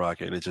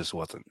Ragnarok, and it just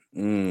wasn't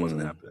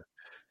happening.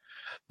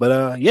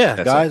 But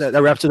yeah, guys,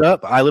 that wraps it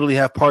up. I literally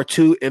have part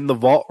 2 in the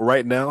vault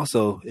right now.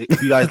 So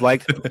if you guys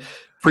liked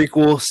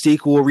prequel,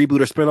 sequel,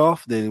 reboot, or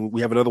spinoff, then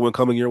we have another one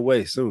coming your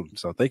way soon.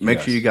 So thank you.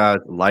 Make sure you guys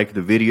like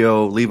the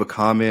video, leave a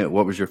comment.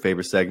 What was your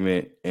favorite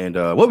segment, and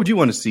what would you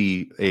want to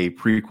see a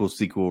prequel,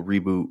 sequel,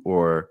 reboot,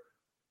 or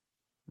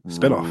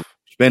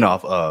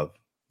spinoff of?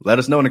 Let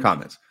us know in the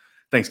comments.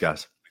 Thanks,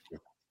 guys.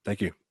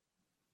 Thank you.